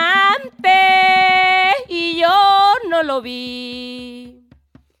mi amante y yo no lo vi.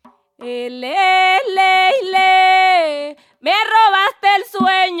 Me robaste el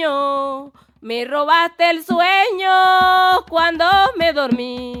sueño, me robaste el sueño cuando me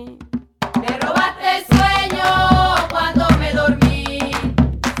dormí. Me robaste el sueño cuando me dormí.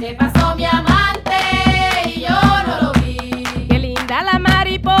 Se pasó mi amante y yo no lo vi. Qué linda la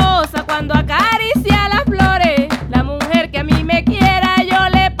mariposa cuando acaricia las flores. La mujer que a mí me quiera yo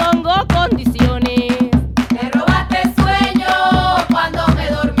le pongo condiciones. Me robaste el sueño cuando me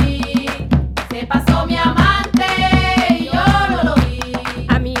dormí. Se pasó mi amante y yo no lo vi.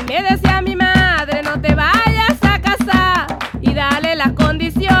 A mí me decía mi madre, no te vayas a casar y dale las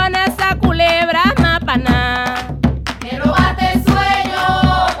condiciones a culebra mapaná. Me robaste el sueño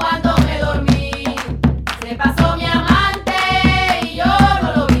cuando me dormí. Se pasó mi amante y yo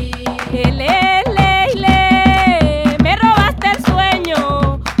no lo vi. Me robaste el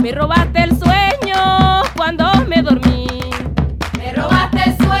sueño, me robaste el sueño cuando me dormí. Me robaste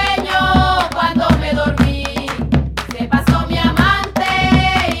el sueño cuando me dormí. Se pasó mi amante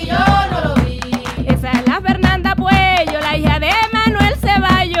y yo no lo vi. Esa es la Fernanda Puello, la hija de Manuel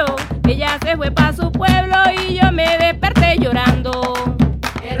Ceballos. Ella se fue pa' su pueblo y yo me desperté llorando.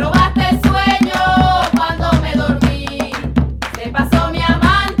 Me robaste el sueño cuando me dormí. Se pasó mi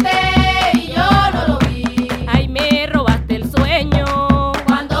amante y yo no lo vi. Ay, me robaste el sueño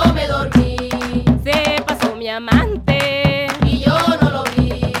cuando me dormí. Se pasó mi amante y yo no lo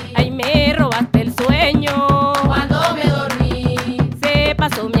vi. Ay, me robaste el sueño cuando me dormí. Se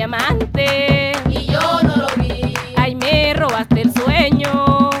pasó mi amante y yo no lo vi. Ay, me robaste el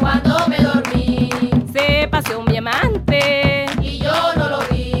sueño cuando me dormí. Se pasó mi amante y yo no lo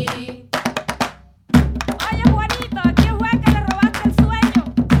vi. Oye, Juanito, ¿a quién fue que le robaste el sueño?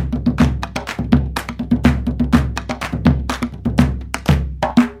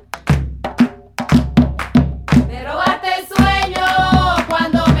 Me robaste el sueño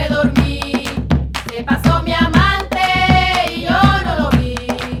cuando me dormí. Se pasó mi amante y yo no lo vi.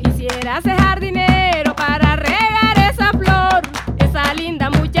 Quisiera cejar dinero para regar esa flor. Esa linda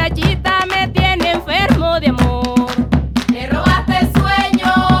muchachita me tiene enfermo de amor. Me robaste el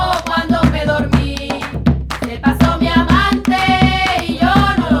sueño cuando me dormí. Se pasó mi amante y yo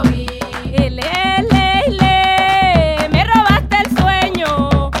no lo vi. Me robaste el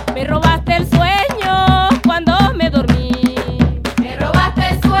sueño, me robaste el sueño cuando me dormí. Me robaste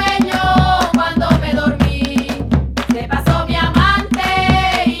el sueño cuando me dormí. Se pasó mi amante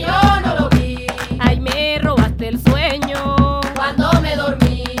y yo no lo vi. Ay, me robaste el sueño cuando me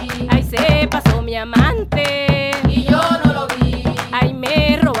dormí. Ay, se pasó mi amante y yo no lo vi. Ay,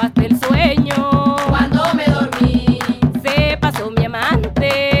 me robaste el sueño cuando me dormí. Se pasó mi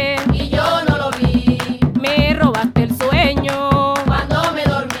amante y yo no lo vi. Me robaste el sueño cuando me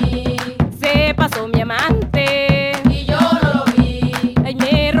dormí. Se pasó mi amante y yo no lo vi. Ay,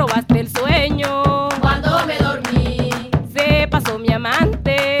 me robaste el sueño cuando me dormí. Se pasó mi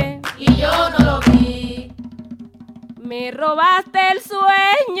amante y yo no lo vi. Me robaste el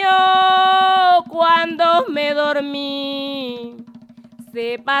sueño cuando me dormí.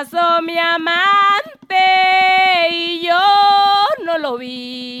 Se pasó mi amante y yo no lo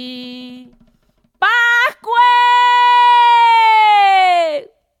vi. ¡Pascue!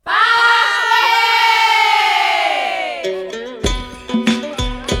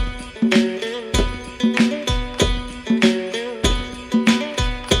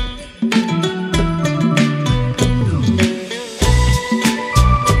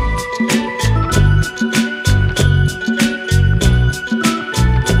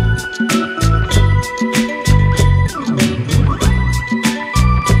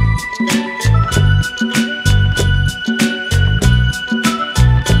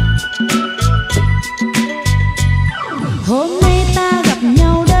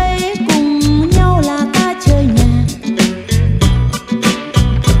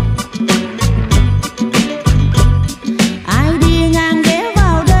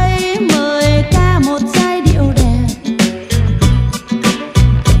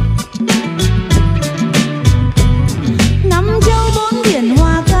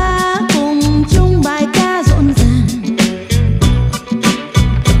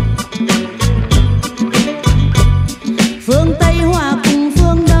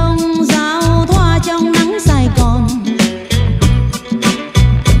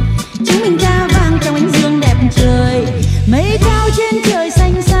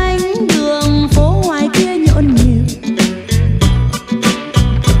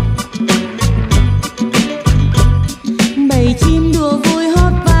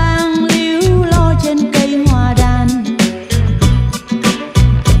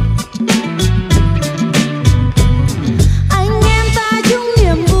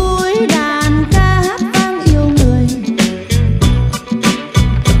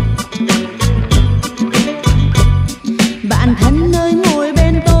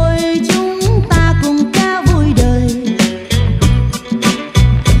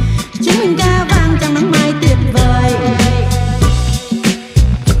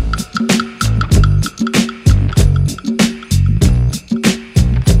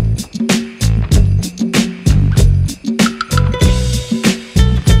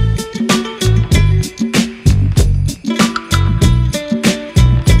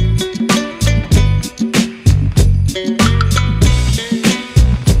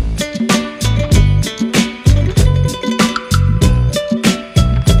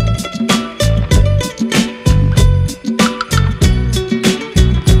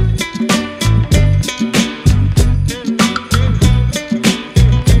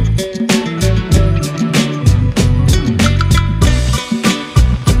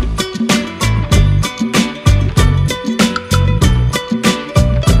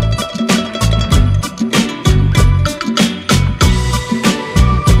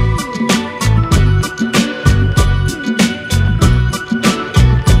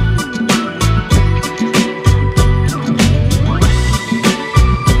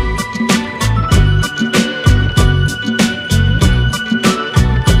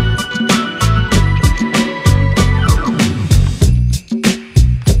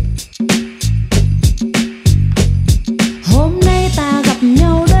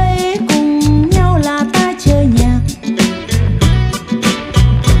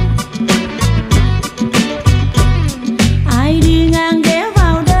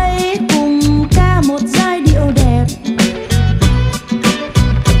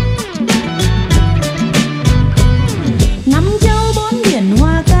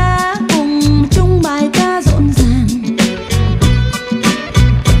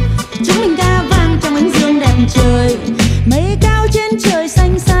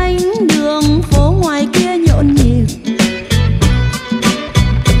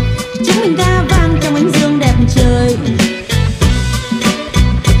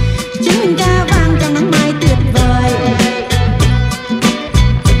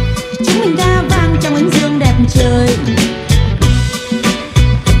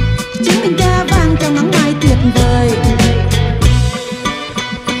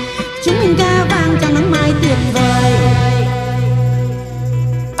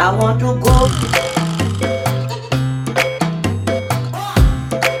 I want to go.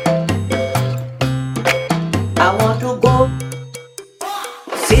 I want to go.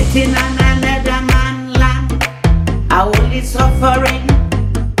 Sitting on another man's land, I only suffering.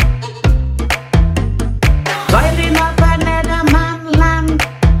 Toiling up another man's land,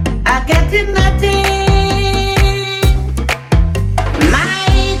 I getting nothing.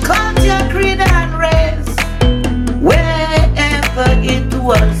 My culture, creed and race, wherever it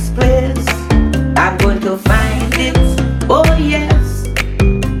was placed, I'm going to find it. Oh yes,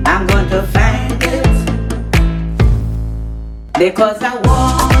 I'm going to find it. Because I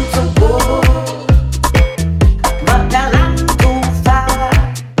want to go, but the land too far.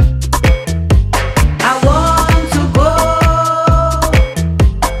 I want to go,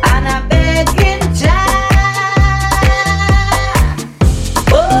 and I'm begging Jah.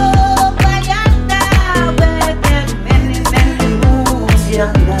 Oh, Bayanda, where there's many, many moons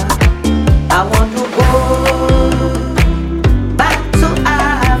yonder. I want to go back to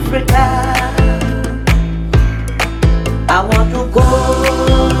Africa. I want to go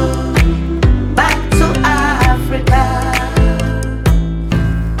back to Africa.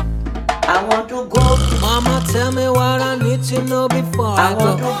 I want to go. Mama, tell me what I need to know before I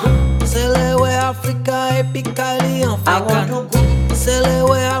want go. to go. Celewe Africa, epically I want to African. go.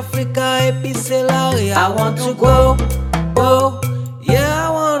 Celewe Africa, epicelaria. I want to go. Oh, yeah, I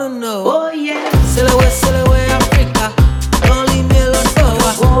wanna know. Oh yeah. Celewe Africa, don't leave me alone for a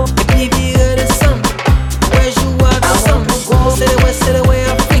if you hear the song, where's you are the song. Celewe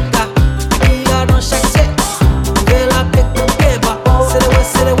Africa, il y a dans chaque tête de la paix qu'on débat.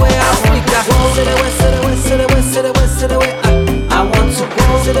 Celewe Africa, Celewe I want to go.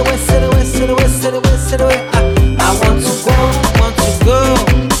 Celewe I want to go.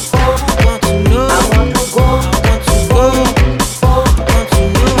 want to know, I want to go. want to go.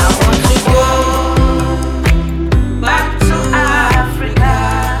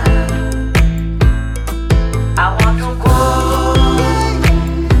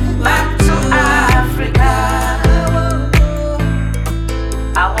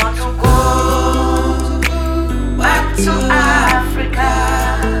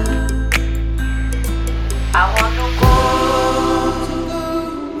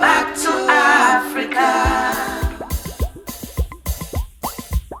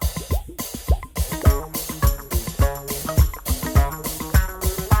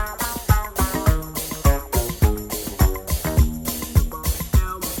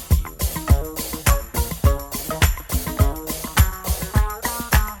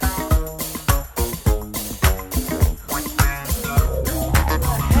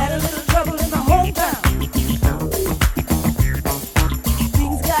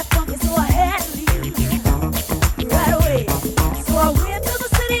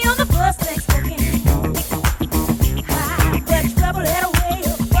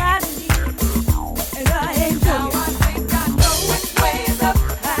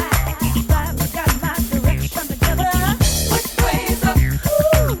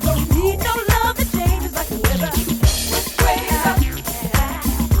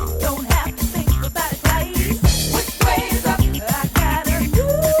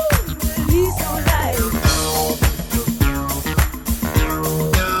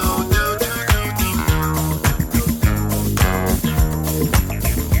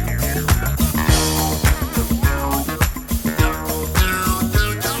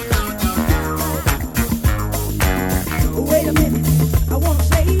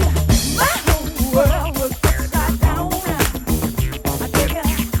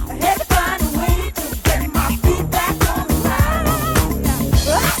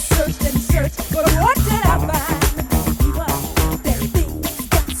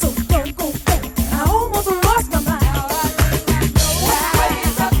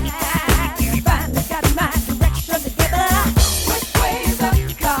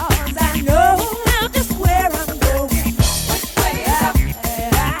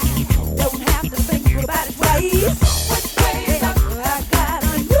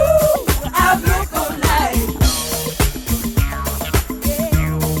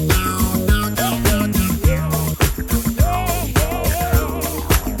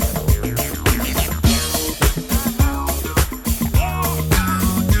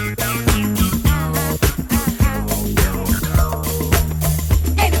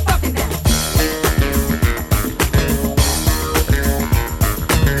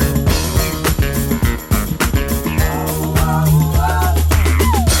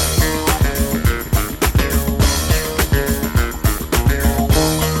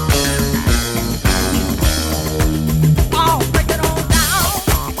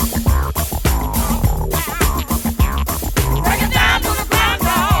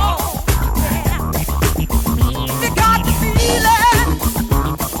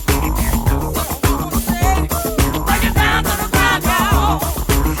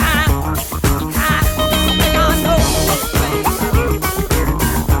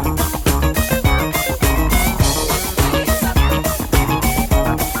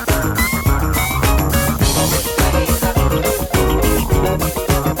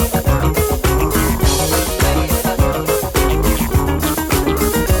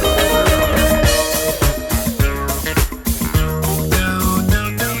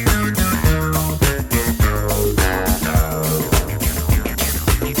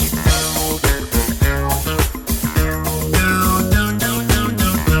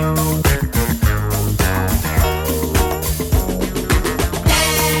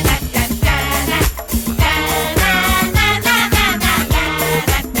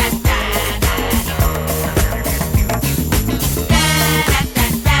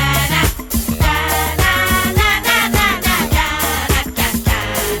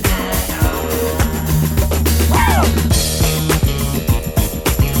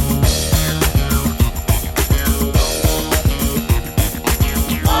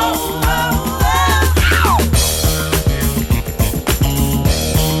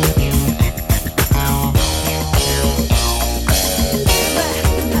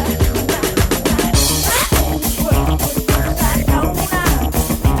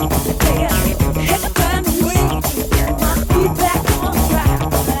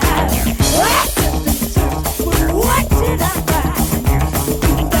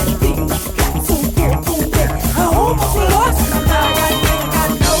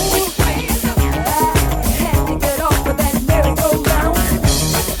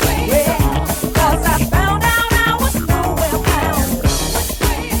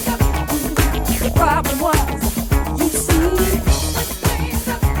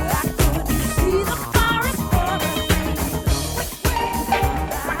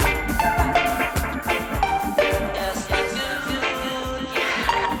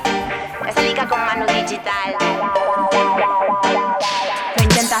 Manu Digital. Lo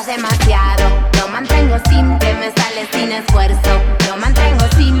intentas demasiado, lo mantengo simple, me sale sin esfuerzo. Lo mantengo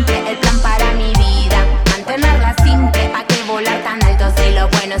simple, el plan para mi vida. Mantenerla simple, pa' que volar tan alto si lo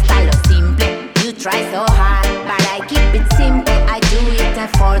bueno está en lo simple. You try so hard, but I keep it simple. I do it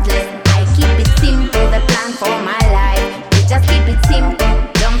effortless. I keep it simple, the plan for my life. You just keep it simple,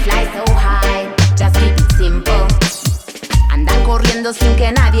 don't fly so high. Just keep it simple. Andan corriendo sin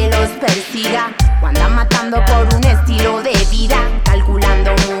que nadie los persiga, o andan matando por un estilo de vida,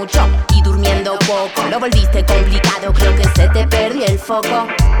 calculando mucho y durmiendo poco. Lo volviste complicado, creo que se te perdió el foco.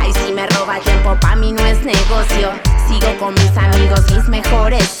 Ay, si me roba tiempo, pa' mí no es negocio. Sigo con mis amigos, mis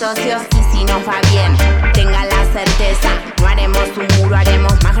mejores socios. Y si nos va bien, tenga la certeza, no haremos un muro,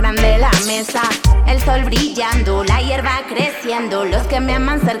 haremos más grande la mesa. El sol brillando, la hierba creciendo, los que me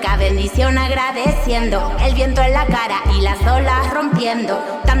aman cerca, bendición agradeciendo. El viento en la cara y las olas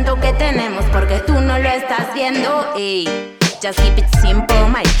rompiendo, tanto que tenemos porque tú no lo estás viendo. Ey, just keep it simple,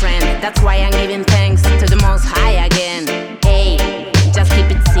 my friend. That's why I'm giving thanks to the Most High again. Ey, just keep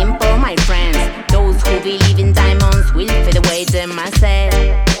it simple, my friends. Those who believe in diamonds will fade away, them I say.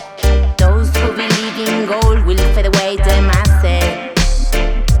 Those who believe in gold will fade away, them I say.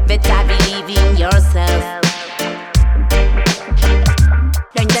 Better believe in yourself.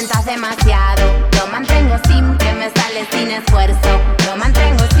 Lo intentas demasiado, lo mantengo simple, me sale sin esfuerzo. Lo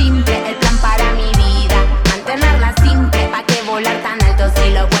mantengo simple, el plan para mi vida. Mantenerla simple, pa' que volar tan alto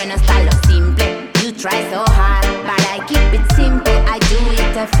si lo bueno está en lo simple. You try so hard, but I keep it simple. I do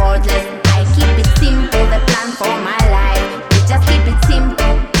it effortless. I keep it simple, the plan for my life. You just keep it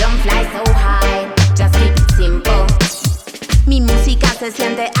simple, don't fly so high. Just keep it simple. Mi música se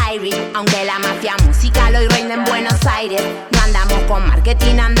siente Irish, aunque la mafia musical hoy reina en Buenos Aires. No andamos con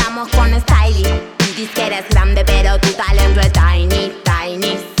marketing, andamos con styling. Tu disquera es grande, pero tu talento es tiny,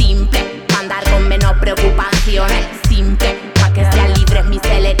 tiny. Simple, pa' andar con menos preocupaciones. Simple, pa' que sean libres mis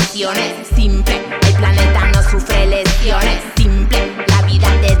elecciones. Simple, el planeta no sufre lesiones. Simple, la vida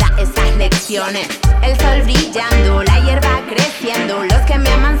te da esas lecciones. El sol brillando, la hierba creciendo, los que me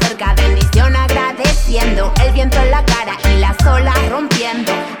aman cerca, bendición agradeciendo. El viento en la cara y las olas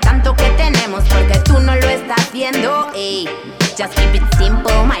rompiendo, tanto que tenemos porque tú no lo estás viendo. Ey, just keep it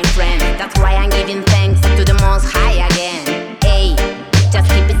simple, my friend. That's why I'm giving thanks to the Most High again. Ey, just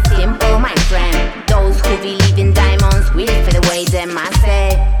keep it simple, my friend. Those who believe in diamonds will fade away, them I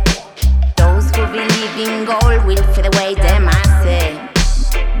say. Those who believe in gold will fade away, them I say.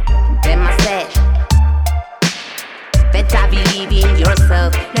 Them I say. Better believe in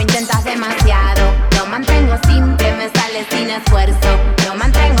yourself. Lo intentas demasiado, lo mantengo simple, me sale sin esfuerzo. Lo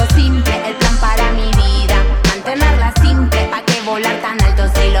mantengo simple, el plan para mi vida. Mantenerla simple, pa' que volar tan alto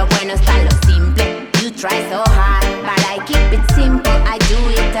si lo bueno está en lo simple. You try so hard, but I keep it simple. I do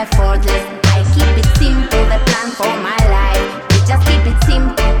it effortless. I keep it simple, the plan for my life. You just keep it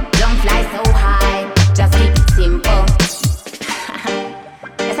simple, don't fly so high. Just keep it simple.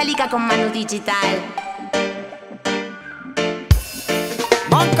 Esa liga con Manu Digital.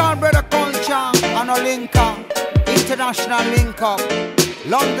 Man called Brother Culture and a link up, international link up,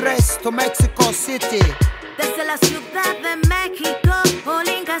 Londres to Mexico City. Desde la Ciudad de México,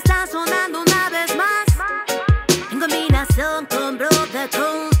 Olinka está sonando una vez más. En combinación con Brother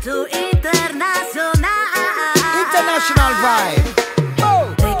Culture Internacional. International vibe.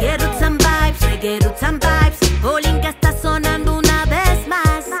 Reggae roots and vibes, reggae roots and vibes. Olinka está sonando una vez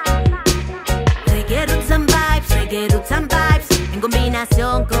más. Reggae roots and vibes, reggae roots and vibes. En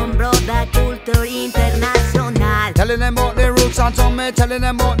combinación con Brother Culture Internacional. Telling them about the roots and some me telling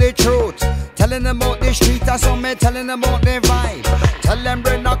them about the truth. Telling them about the street and some me telling them about the vibe. Tell them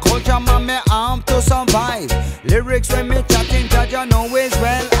Brother Culture man me arm to survive. Lyrics when me chatting judge you know is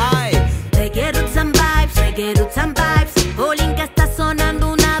well I. Reggae roots and vibes, reggae roots and vibes. Olinka está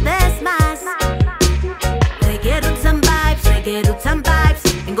sonando una vez más. Reggae roots and vibes, reggae roots and vibes.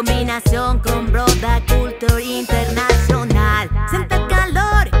 En combinación con Brother Culture Internacional. Siente el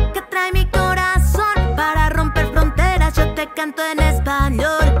calor que trae mi corazón. Para romper fronteras yo te canto en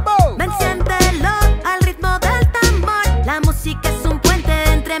español. Ven, siéntelo al ritmo del tambor. La música es un puente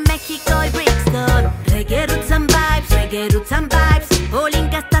entre México y Brixton. Reggae roots and vibes, reggae roots and vibes.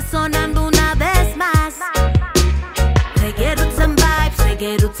 Olinka está sonando una vez más. Reggae roots and vibes,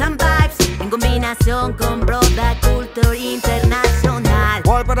 reggae roots and vibes. En combinación con Brother Culture Internacional.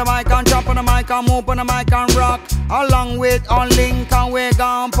 Walk on the mic and jump on the mic and move on the mic and rock. Along with on link and we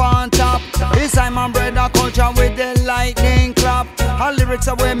gone on top. This time I'm Brother Culture with the lightning clap. All lyrics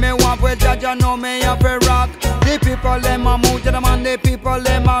are where me want with judge you know me have a rock. The people them a move to the man, the people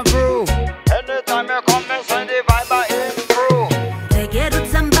them a groove. Anytime you come and say the vibe I improve. Reggae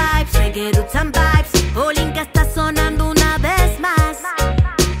roots and vibes, reggae roots and vibes. Olinka está sonando una vez más.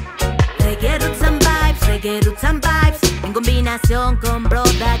 Reggae roots and vibes, reggae roots and vibes. En combinación con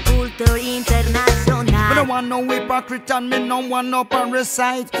Broda Culture Internacional. Me no want no hypocrite and me no want no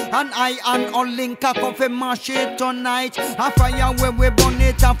parasite. And I and Olinka come fi mash it tonight. A fire where we burn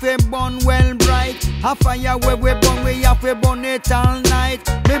it, a fi burn well bright. A fire where we burn, we have to burn it all night.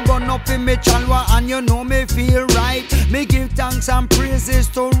 Me burn up in me chalwa and you know me feel right. Me give thanks and praises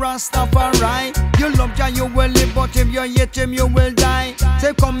to Rastafari. You love Jah, you will live, but if you hate him, you will die.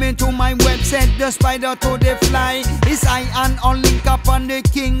 Say come into my website, the spider to the fly. It's I and Olinka up on the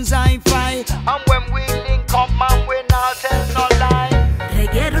King's Hi-Fi. And when we link up, man, we not tell no lie.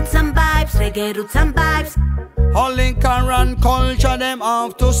 Reggae roots and vibes, reggae roots and vibes. Olinka and culture, them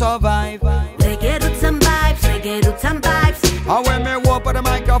have to survive. Reggae roots and vibes, reggae roots and vibes. And when me walk on the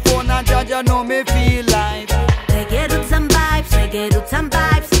microphone and Jah know me feel like. Reggae roots and vibes, reggae roots and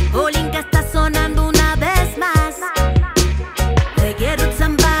vibes. Olinka está sonando una vez más. Reggae roots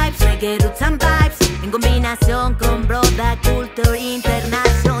and vibes, reggae roots and vibes. En combinación con Broda Culture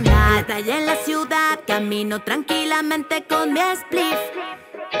Internacional. Estoy en la ciudad, camino tranquilamente con mi spliff.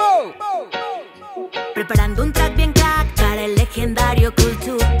 Preparando un track bien crack para el legendario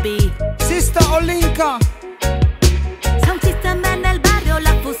Culture Beat. Sister Olinka. Sound system en el barrio,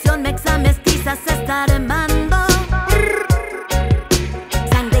 la fusión mexa mestiza se está armando.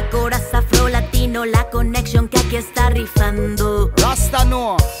 Sangre, corazón, afro, latino, la conexión que aquí está rifando. Rasta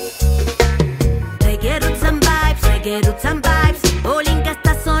no. Reggae roots and vibes, reggae roots and vibes. Olinka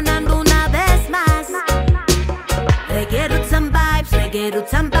está sonando una vez más. Reggae roots and vibes, reggae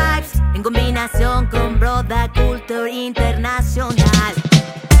roots and vibes. En combinación con Broda Culture Internacional.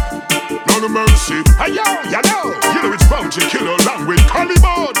 No mercy. Hey yo, you know it's bounty killer along with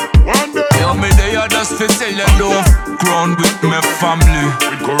Caliban. One day. Yo, me there just to tell you don't crown with my family.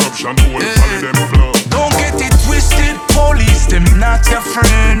 With corruption, who will follow them flow. Don't get it twisted, police, them not your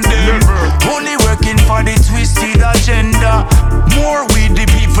friend. Only working for the twisted agenda. More we the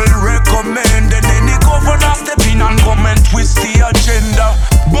people recommend. And then the governor step in and come and twist the agenda.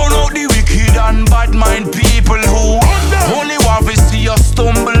 Burn out the wicked and bad mind people who only want to see us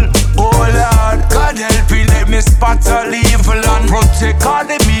stumble. Oh Lord, God help me, let me spot all evil and protect all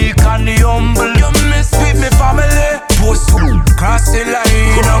the meek and the humble. You mess with me family, post cross the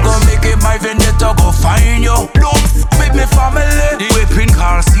line. I go make it my vendetta, go find you. Don't with me family. The whipping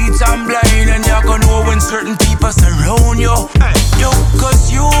car seats and blind, and you gonna know when certain people surround you. Yo, cause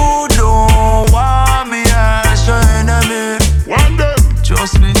you don't want me as your enemy. One day,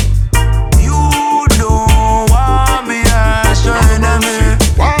 trust me. You don't want me as your enemy.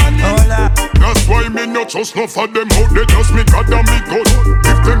 That's why me not trust no for them out there. Just me God and me gun.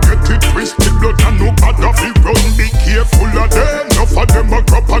 If them get it twisted, blood and no God of it run. Be careful of them. Enough of them a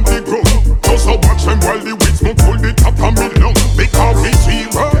crop on the ground. Just a watch them while the weeds smoke pull the top of me lung. Because we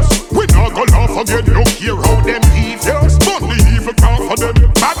serious. We not go laugh again. Look here how them devious. But the evil can't for them.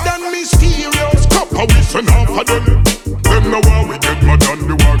 Bad and mysterious. Copper we send off for them. Them know how we get mad and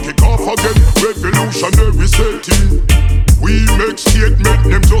the war kick off again. Revolutionary setting. We make statement,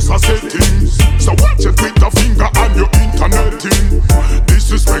 them just a settings. So watch it with a finger on your internet thing.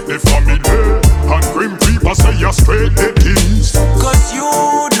 Disrespect the family and grim people say you're straight the things. Cause you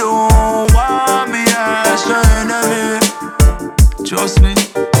don't want me as your enemy. Trust me.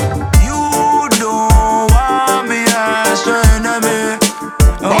 You don't want me as your enemy.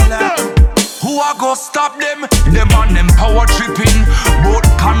 Who I go stop them? Them and them power tripping. Both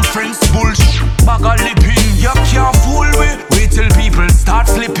conference bullshit, bag of lipping. You can't fool me. Wait till people start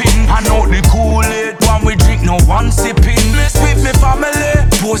flipping. I know the Kool-Aid when we drink, no one sipping. Mess with me family.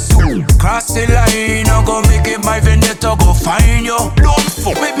 Post cross the line. I go make it my vendetta, go find you. Don't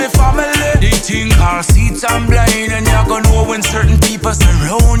fuck with me family. They think our seats and blind, and you gonna know when certain people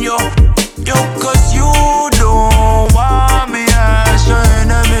surround you. Yo, cause you don't want me as your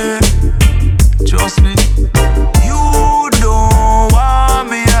enemy. Trust me. You don't want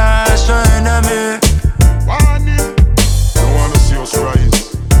me as your enemy. Don't wanna see us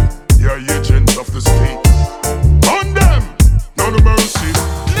rise. You're agents of the state. On them, no mercy.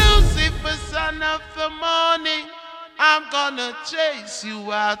 Lucifer, son of the morning, I'm gonna chase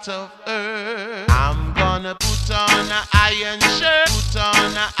you out of earth. I'm gonna put on an iron shirt, put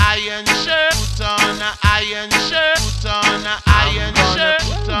on an iron shirt, put on an iron shirt, put on an iron shirt,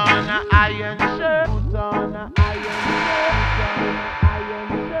 put on an iron shirt, put on an iron shirt,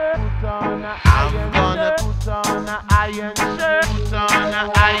 put on an I'm gonna put on an iron shirt, put on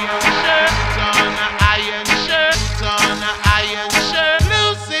an iron shirt, put on an iron shirt, put on an iron shirt.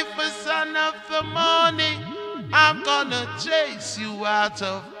 Lucifer, son of the morning, I'm gonna chase you out out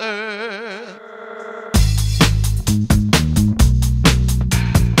of earth.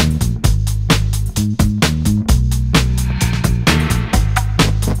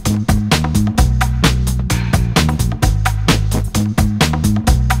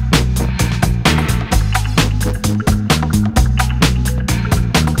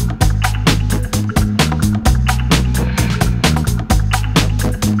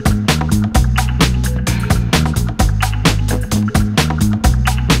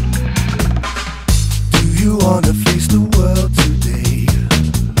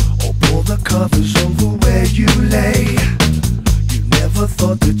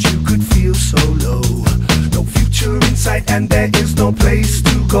 And there is no place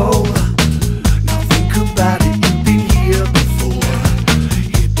to go. Now think about it, you've been here before,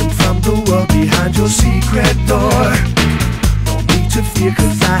 hidden from the world behind your secret door. No need to fear,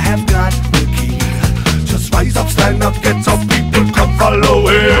 cause I have got the key. Just rise up, stand up, get up, people, come follow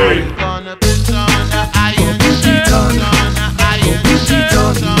me. I'm gonna put on the iron shirt, on the iron shirt,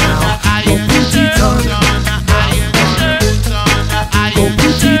 on the iron shirt, on the iron shirt, on the iron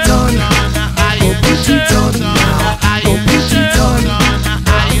shirt, on the iron shirt, on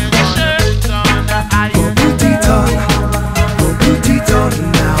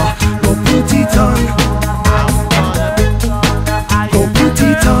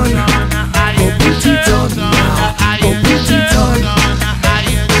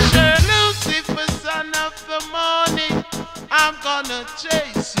the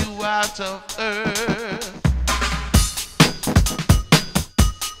chase you out of earth.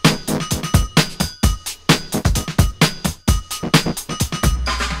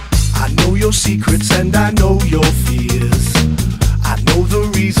 I know your secrets and I know your fears. I know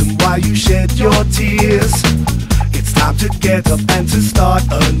the reason why you shed your tears. It's time to get up and to start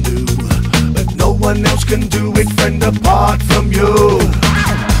anew, but no one else can do it, friend, apart from you.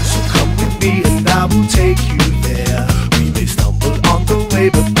 So come with me and I will take you there. We may stumble on the way,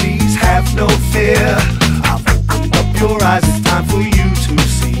 but please have no fear. I've opened up your eyes, it's time for you to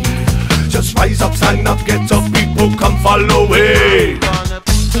see. Just rise up, stand up, get up, people, come follow me. I'm gonna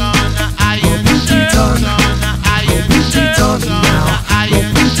put on the iron shirt, on the iron shirt, on the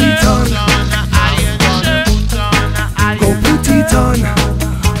iron shirt, on the iron shirt. Go put it on,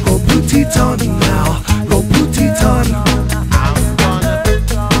 go put it on now, go put it on. I'm gonna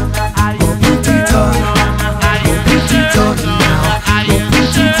put on the iron shirt, on the iron shirt, on the iron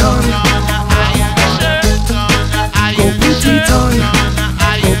shirt, on the iron shirt, on the iron shirt, on the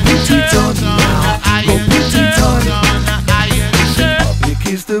iron shirt, on the iron shirt, on the iron shirt. Public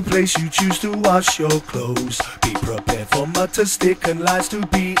is the place you choose to wash your clothes. Be prepared for mutter stick and lies to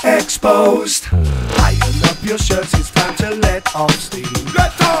be exposed. Iron up your shirts, it's time to let off steam.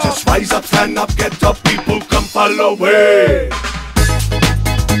 Just rise up, stand up, get up, people, come follow me.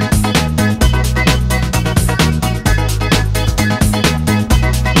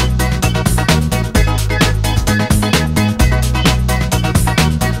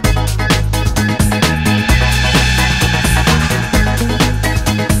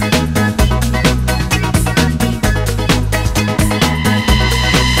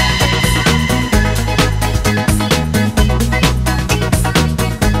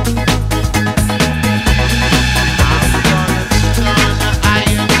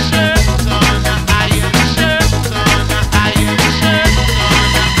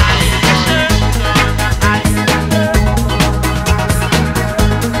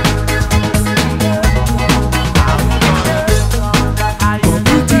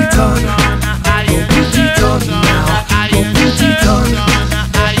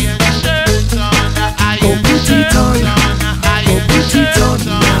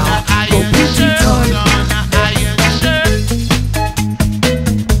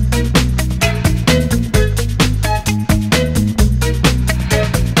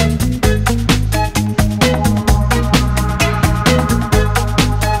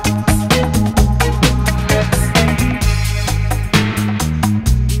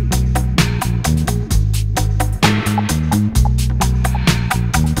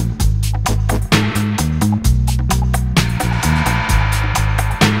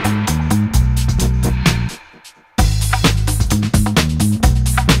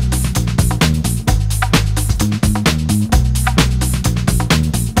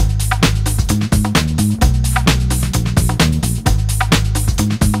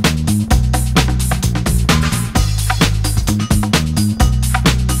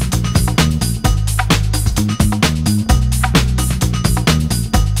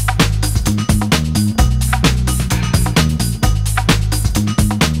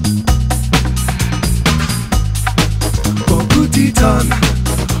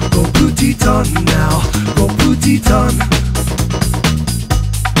 on.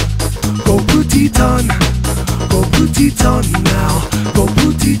 Go put it on. Go put it on now. Go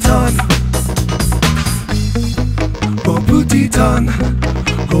put it on. Go put it on.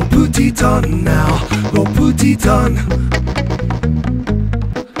 Go put it on now. Go put it on.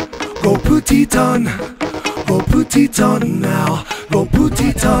 Go put it on. Go put it on now. Go put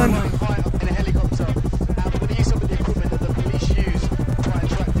it on.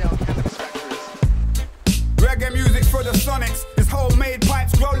 Reggae music for the sonics. It's homemade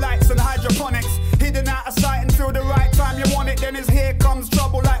pipes, grow lights and hydroponics. Hidden out of sight until the right time you want it. Then it's here comes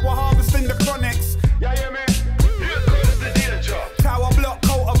trouble like we're harvesting the chronics. Yeah, yeah, man. Here comes the danger. Tower block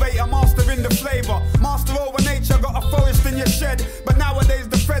cultivator, master in the flavor. Master over nature, got a forest in your shed. But nowadays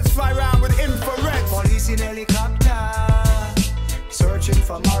the feds fly around with infrared. Police in helicopter, searching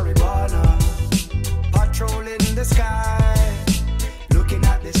for marijuana. Patrolling the sky, looking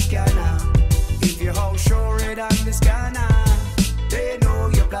at the scanner. If your house show red on the scanner, they know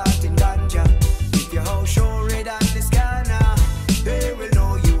you're planting ganja. If your house show red on the scanner, they will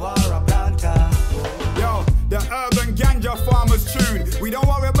know you are a planter. Yo, the urban ganja farmers tune. We don't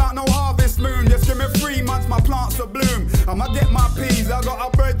worry about no harvest moon. Just give me 3 months, my plants will bloom. I'ma get my peas. I got a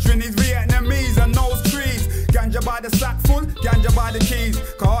brethren, he's Vietnamese and knows trees. Ganja by the sack full, ganja by the keys.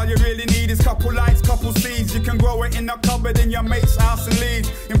 Cause all you really need is couple lights, couple seeds. You can grow it in a cupboard in your mate's house in Leeds,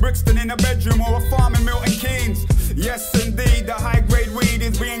 in Brixton in a bedroom or a farm in Milton Keynes. Yes indeed, the high grade weed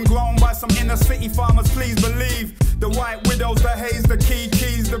is being grown by some inner city farmers, please believe. The white widows, the haze, the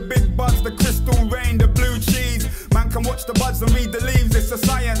keys, the big buds, the crystal rain, the blue cheese. Man can watch the buds and read the leaves, it's a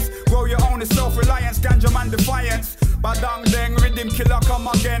science. Grow your own, it's self-reliance, ganja man defiance. Badang deng, rhythm killer come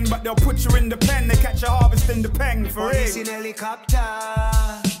again. But they'll put you in the pen, they catch you harvesting the pen for real. Police in helicopter,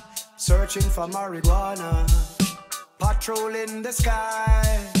 searching for marijuana. Patrolling the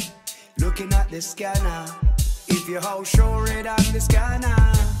sky, looking at the scanner. If your house show red on the scanner,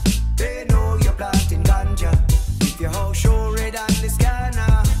 they know you're planting ganja. If your house show red on the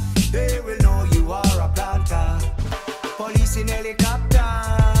scanner, they will know you are a planter. Police in helicopter,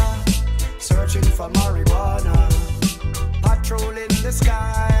 searching for marijuana. Patrolling the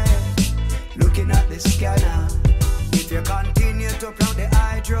sky, looking at the scanner. If you continue to plant the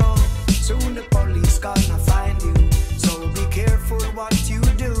hydro, soon the police gonna find you. So be careful what you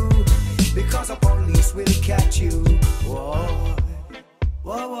do, because the police will catch you. Whoa,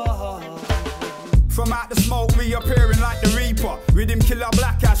 whoa, whoa. From out the smoke, reappearing like the reaper. Rhythm killer,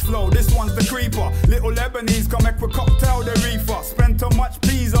 black ash flow, this one's the creeper. Little Lebanese come make with cocktail the reefer. Spent too much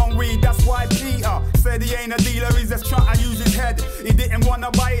peas on weed, that's why Peter said he ain't a dealer, he's just trying to use his head. He didn't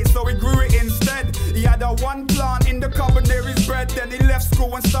wanna buy it, so he grew it instead. He had a one plant in the cupboard near his bread. Then he left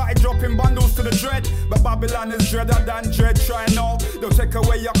school and started dropping bundles to the dread. But Babylon is dreader than dread, try no. They'll take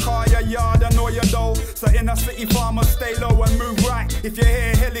away your car, your yard, and all your dough. So inner city farmers stay low and move right. If you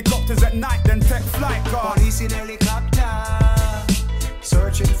hear helicopters at night, then take flight car. Police in helicopter,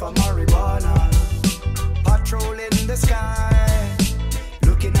 searching for marijuana. Patrolling the sky,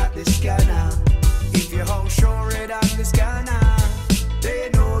 looking at the scanner. If your house show red on the scanner, they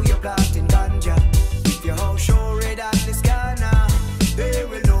know you're planting ganja. If your house show red on the scanner, they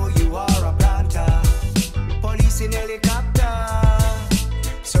will know you are a planter. Police in helicopter,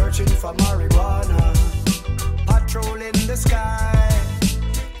 searching for marijuana. Patrolling the sky,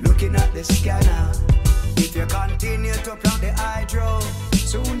 looking at the scanner. If you continue to plant the hydro,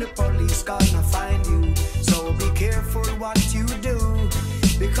 soon the police gonna find you. So be careful what you do,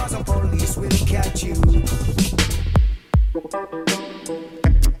 because the police will catch you.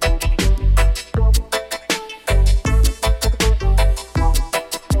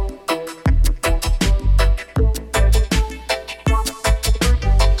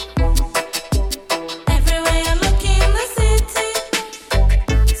 Everywhere you look in the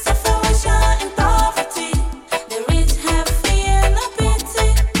city, suffer,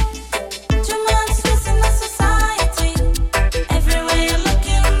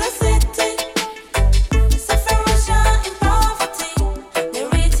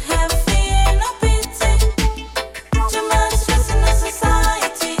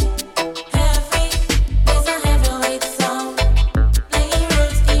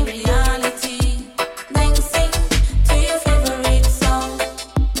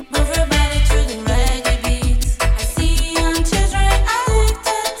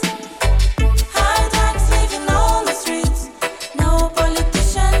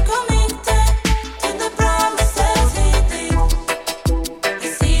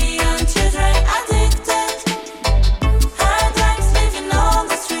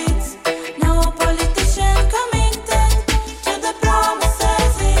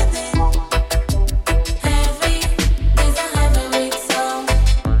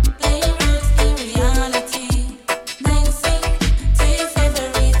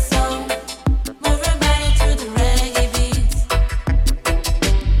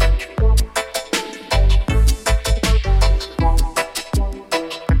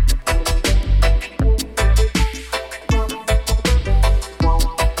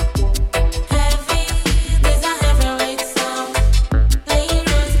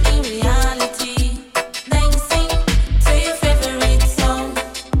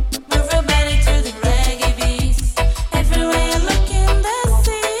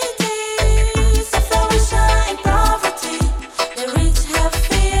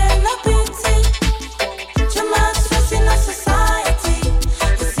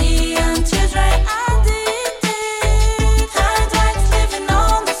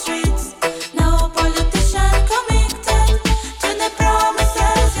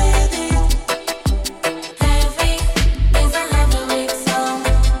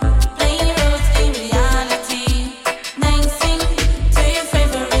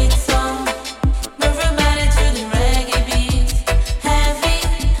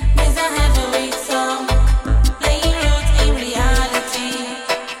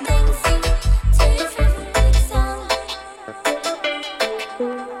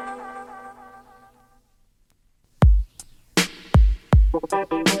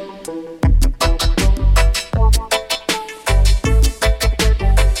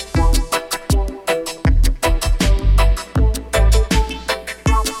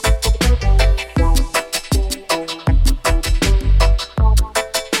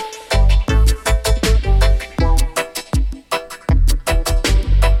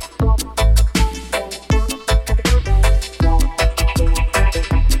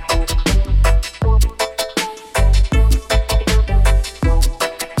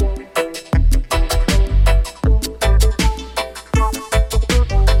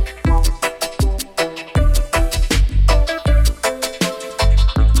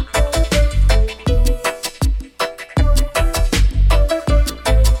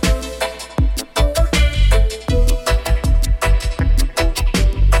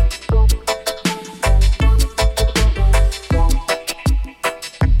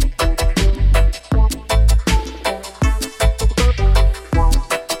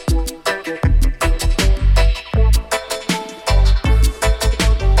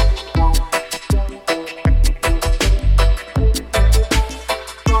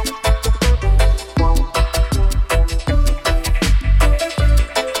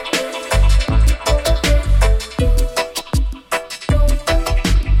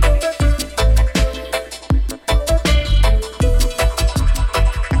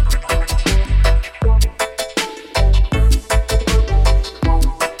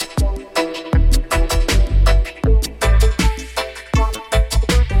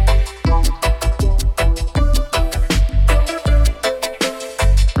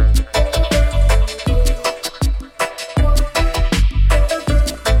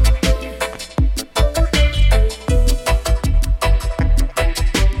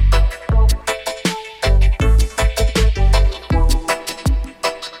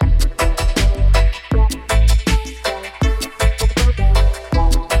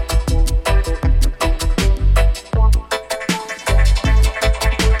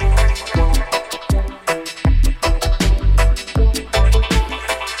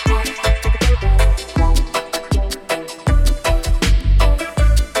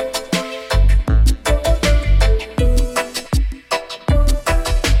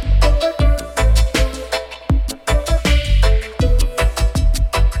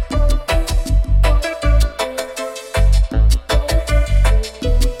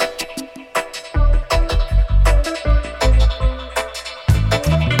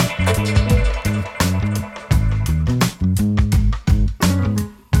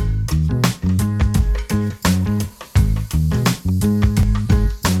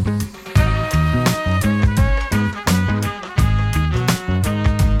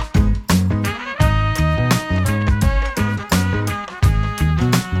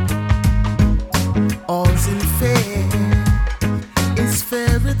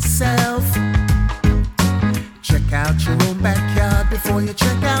 before you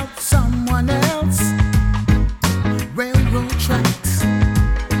check out someone else. Railroad tracks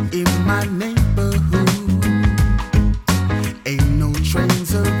in my neighborhood. Ain't no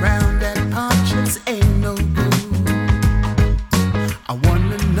trains around and arches ain't no good. I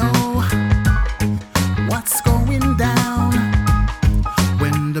wanna know what's going down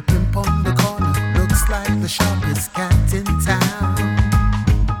when the pimp on the corner looks like the sharpest cat in town.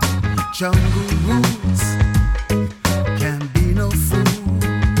 Jungle rules, can't be no fool.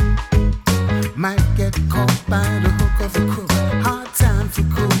 Might get caught by the hook of a crook. Hard time for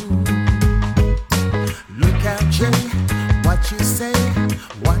cool. Look out, Jay, what you say,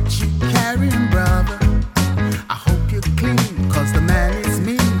 what you carrying, brother. I hope you're clean, cause the man is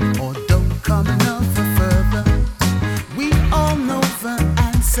mean, or don't come no further. We all know the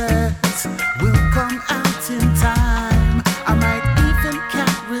answers will come out in time. I might even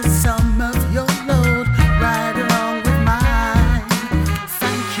carry some of your load right along with mine.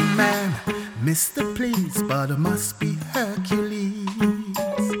 Thank you, man, Mr. Please, but I must be Hercules.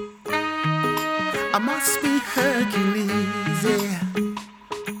 I must be Hercules, yeah.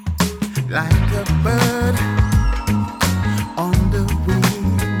 Like a bird on the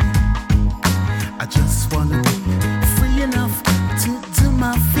wing. I just wanna be free enough to do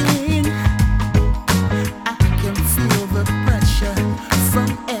my thing. I can feel the pressure from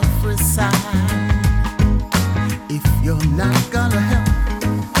every side. If you're not gonna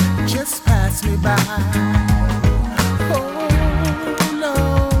help, just pass me by.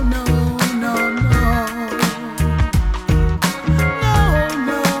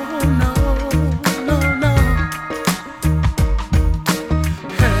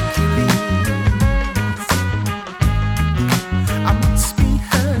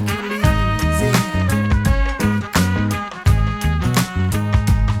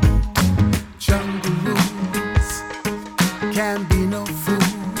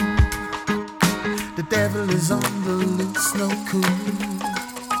 is on the loose, no cool.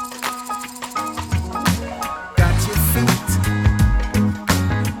 Got your feet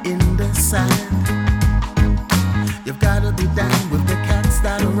in the sand. You've gotta be down with the cats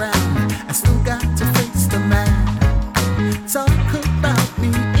that are around. I still got to face the man. Talk about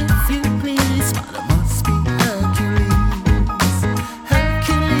me if you please, but I must be Hercules.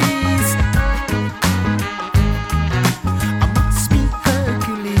 Hercules. I must be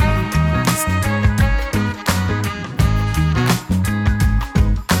Hercules.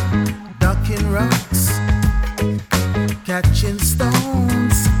 Ducking rocks, catching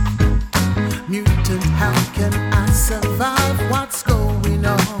stones. Mutant, how can I survive? What's going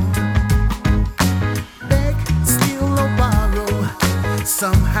on? Beg, steal or borrow.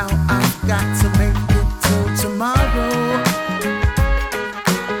 Somehow I've got to make it till tomorrow.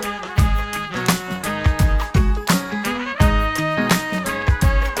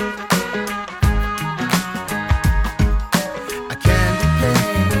 I can't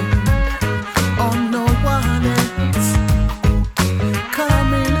depend on no one else.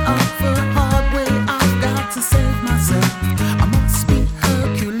 Coming up the hard way, I've got to save myself. I must be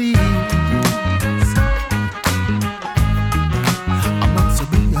Hercules. I must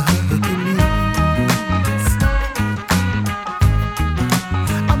be a Hercules.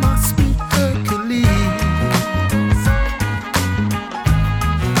 I must be Hercules.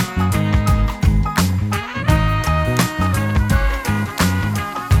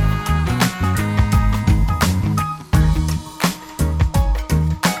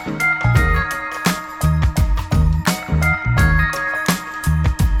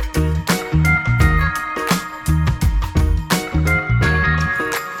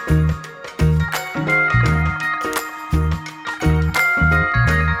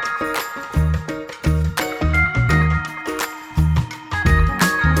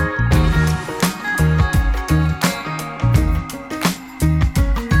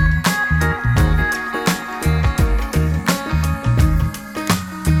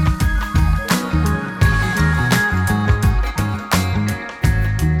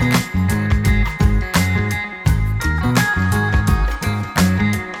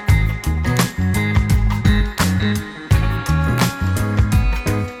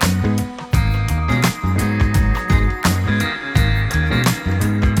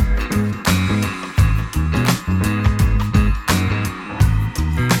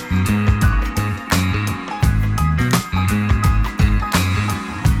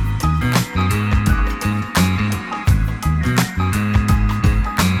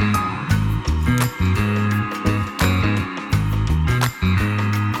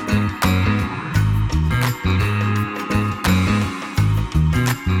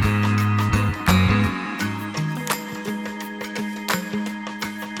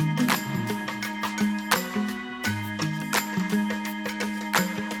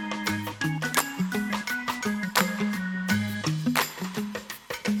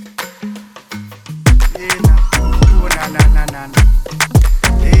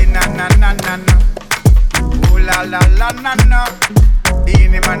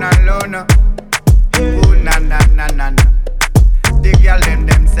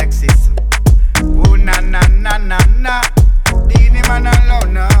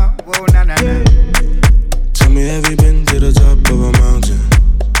 Tell me, have you been to the top of a mountain?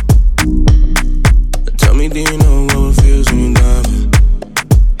 Tell me, do you know how it feels when you diving?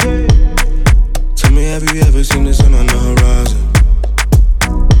 Tell me, have you ever seen the sun on the horizon?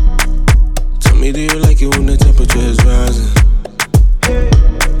 Tell me, do you like it when the temperature is rising?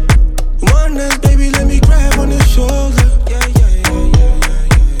 One dance, baby, let me grab on your shoulder.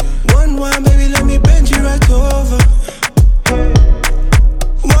 One wine, baby, let me bend you right over.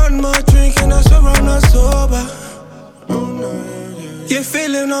 One more drink and I swear I'm not sober. You're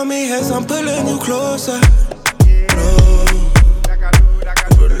feeling on me as I'm pulling you closer. No,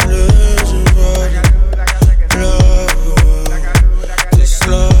 religion, love, just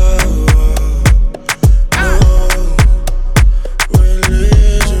slow. No,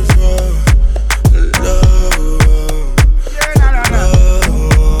 religion for love.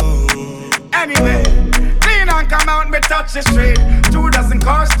 Anyway, clean and come out, me touch the street. 2 dozen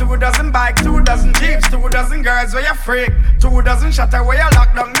cars, 2 dozen bikes, 2 dozen jeeps, 2 dozen girls where you freak, 2 dozen shutter where you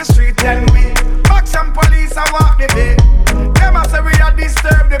lock down the street. 10 we box and police I walk the beat. Them a say we a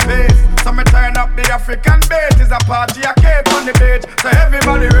disturb the pace. So me turn up the African beat. Is a party a cape on the beach. So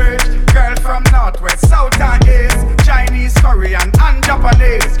everybody rage. Girl from northwest, south and east, Chinese, Korean and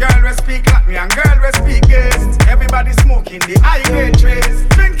Japanese. Girl we speak Latin and girl we speak East. Everybody smoking the high grade trace.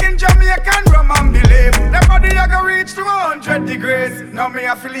 Drinking Jamaican rum and believe. The body a go reach to 100 degrees. Now me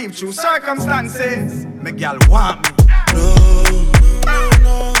a have to leave through circumstances. My girl want me.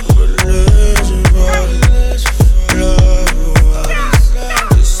 Religion violence, love,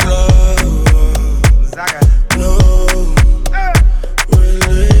 just love. No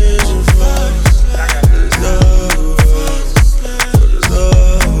religion violence, love,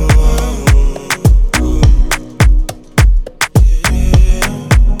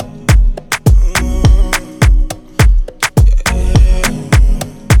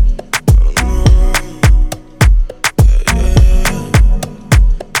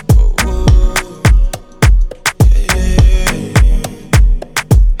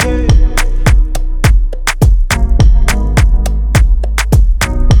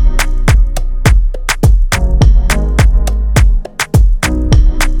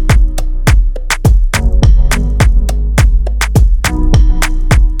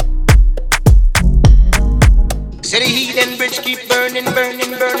 City heat and bridge keep burning,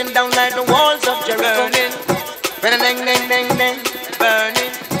 burning, burning down like the walls of Jericho. Burning, dang, dang, dang, dang,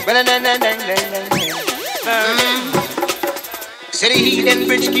 burning, dang, dang, dang, dang, dang, burning. City heat and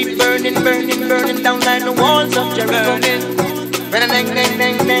bridge keep burning, burning, burning down like the walls of Jericho. Burning, dang, dang,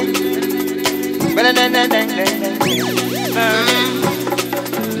 dang, dang, burning, dang, dang, dang, dang, burning.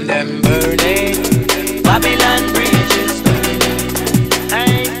 Them burning, Babylon bridges burning,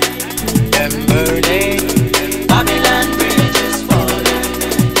 aye. Them burning. Babylon bridges falling.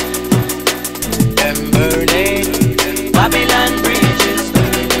 Them burning. Babylon bridges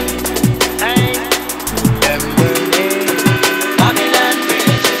burning. Aye. Them burning. Babylon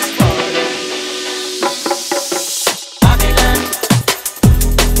bridges falling. Babylon.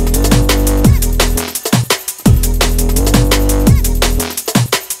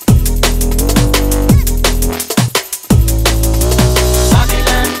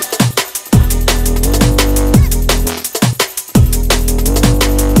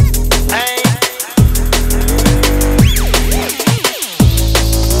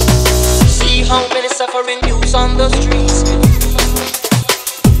 Suffering youths on the streets.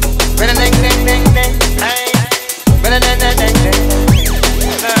 Dang, dang, dang, dang, dang, dang, dang, dang, dang.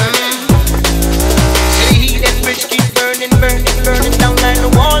 City heat and bridge keep burning, burning, burning down like the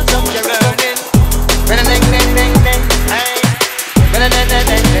walls of Jericho. Dang, dang, dang, dang, dang, dang, dang, dang,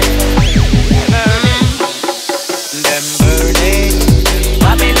 dang, dang. Them burning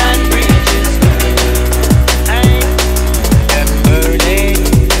Babylon bridges. Them burning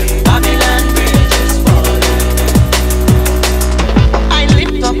Babylon bridges.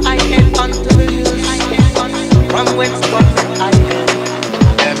 I head unto the hills, from whence cometh I help.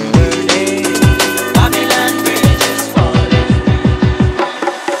 Them burning, Babylon bridges falling.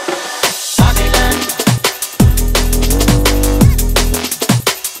 Babylon.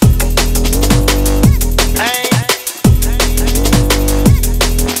 Hey.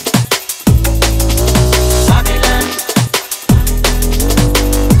 Babylon.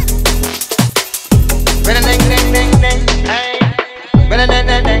 Dang, dang, dang, dang, dang. Hey. Dang, dang,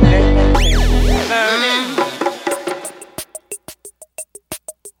 dang, dang, dang. Burning.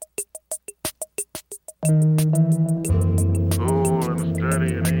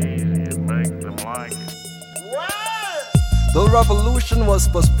 The revolution was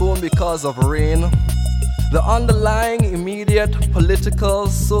postponed because of rain. The underlying immediate political,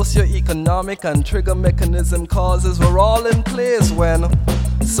 socio-economic and trigger mechanism causes were all in place when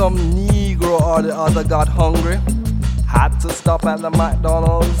some Negro or the other got hungry, had to stop at the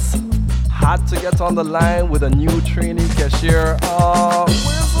McDonald's, had to get on the line with a new trainee cashier.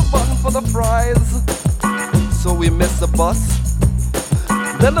 Where's the button for the fries? So we missed the bus.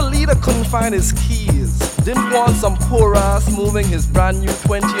 Then the leader couldn't find his keys. Didn't want some poor ass moving his brand new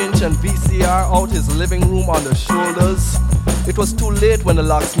 20-inch and VCR out his living room on the shoulders. It was too late when the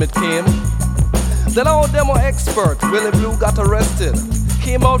locksmith came. Then our demo expert, Willie Blue, got arrested.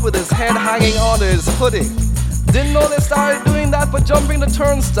 Came out with his head hanging under his hoodie. Didn't know they started doing that for jumping the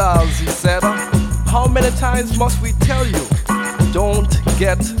turnstiles, he said. How many times must we tell you? Don't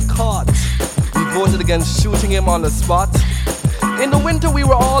get caught. We voted against shooting him on the spot. In the winter we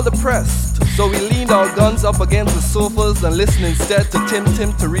were all depressed, so we leaned our guns up against the sofas and listened instead to Tim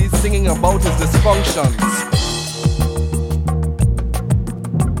Therese singing about his dysfunctions.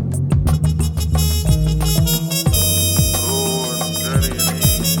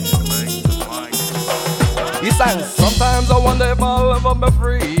 He sang, sometimes I wonder if I'll ever be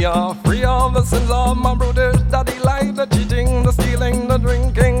free, free of the sins of my brutish daddy, like the cheating, the stealing, the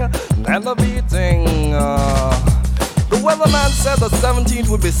drinking, and the beating. The weatherman said the 17th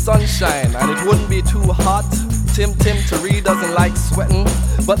would be sunshine and it wouldn't be too hot. Tim Therese doesn't like sweating,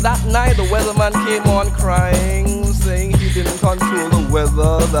 but that night the weatherman came on crying, saying he didn't control the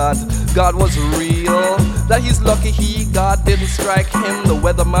weather, that God was real, that he's lucky God didn't strike him, the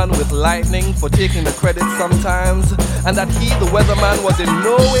weatherman, with lightning for taking the credit sometimes, and that he, the weatherman, was in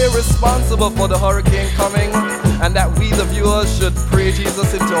no way responsible for the hurricane coming, and that we, the viewers, should pray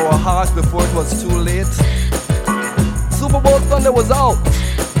Jesus into our hearts before it was too late. Super Bowl Sunday was out.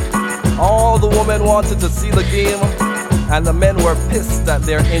 All the women wanted to see the game, and the men were pissed at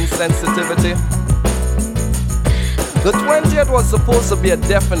their insensitivity. The 20th was supposed to be a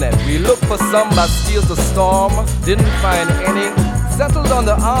definite. We looked for some Bastilles to storm, didn't find any. Settled on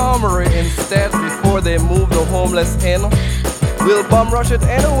the Armory instead before they moved the homeless in. We'll bum rush it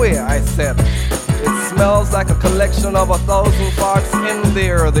anyway, I said. It smells like a collection of 1,000 farts in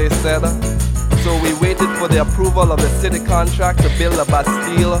there, they said. So we waited for the approval of the city contract to build a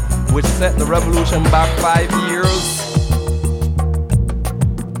Bastille, which set the revolution back 5 years.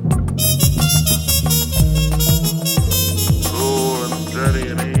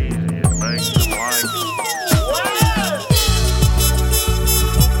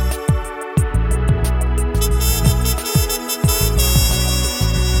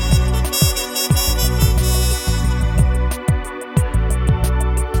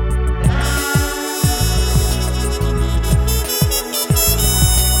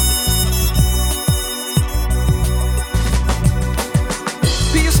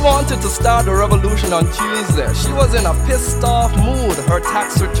 Wanted to start the revolution on Tuesday. She was in a pissed off mood. Her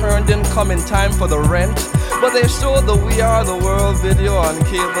tax return didn't come in time for the rent, but they showed the We Are the World video on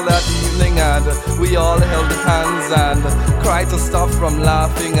cable that evening, and we all held hands and cried to stop from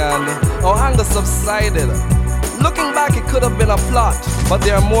laughing, and our anger subsided. Looking back, it could have been a plot, but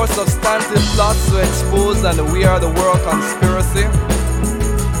there are more substantive plots to expose than the We Are the World conspiracy.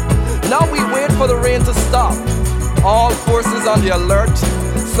 Now we wait for the rain to stop. All forces on the alert.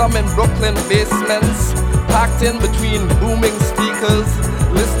 Some in Brooklyn basements, packed in between booming speakers,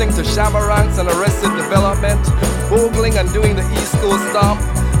 listening to Shabba-Ranks and Arrested Development, ogling and doing the East Coast stomp,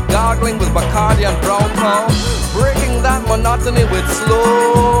 gargling with Bacardi and Brown Cow, breaking that monotony with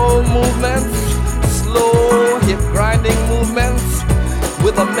slow movements, slow hip grinding movements,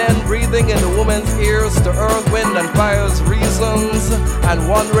 with the men breathing in the woman's ears to earth, wind and fire's reasons, and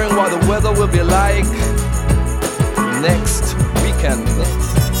wondering what the weather will be like next weekend.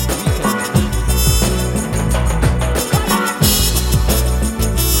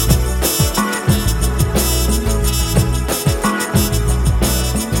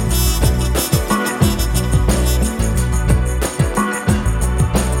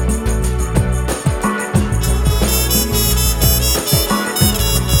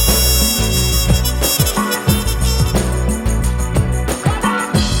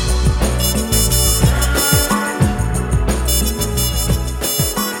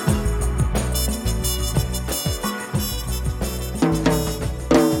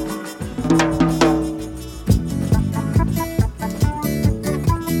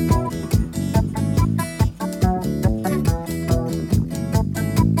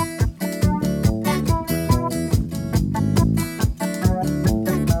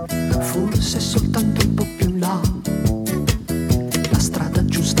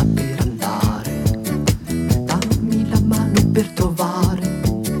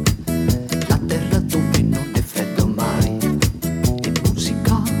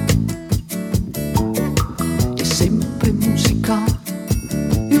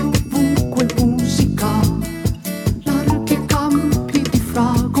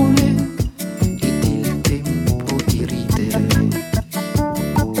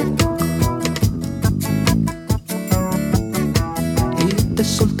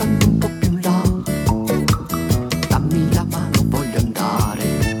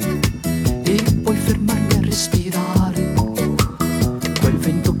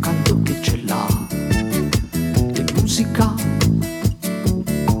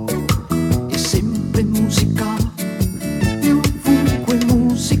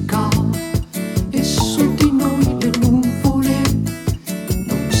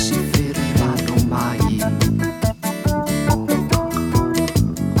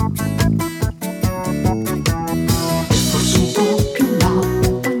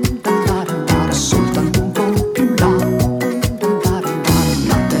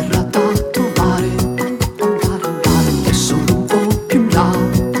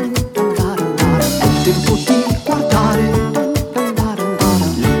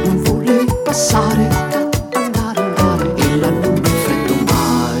 Passare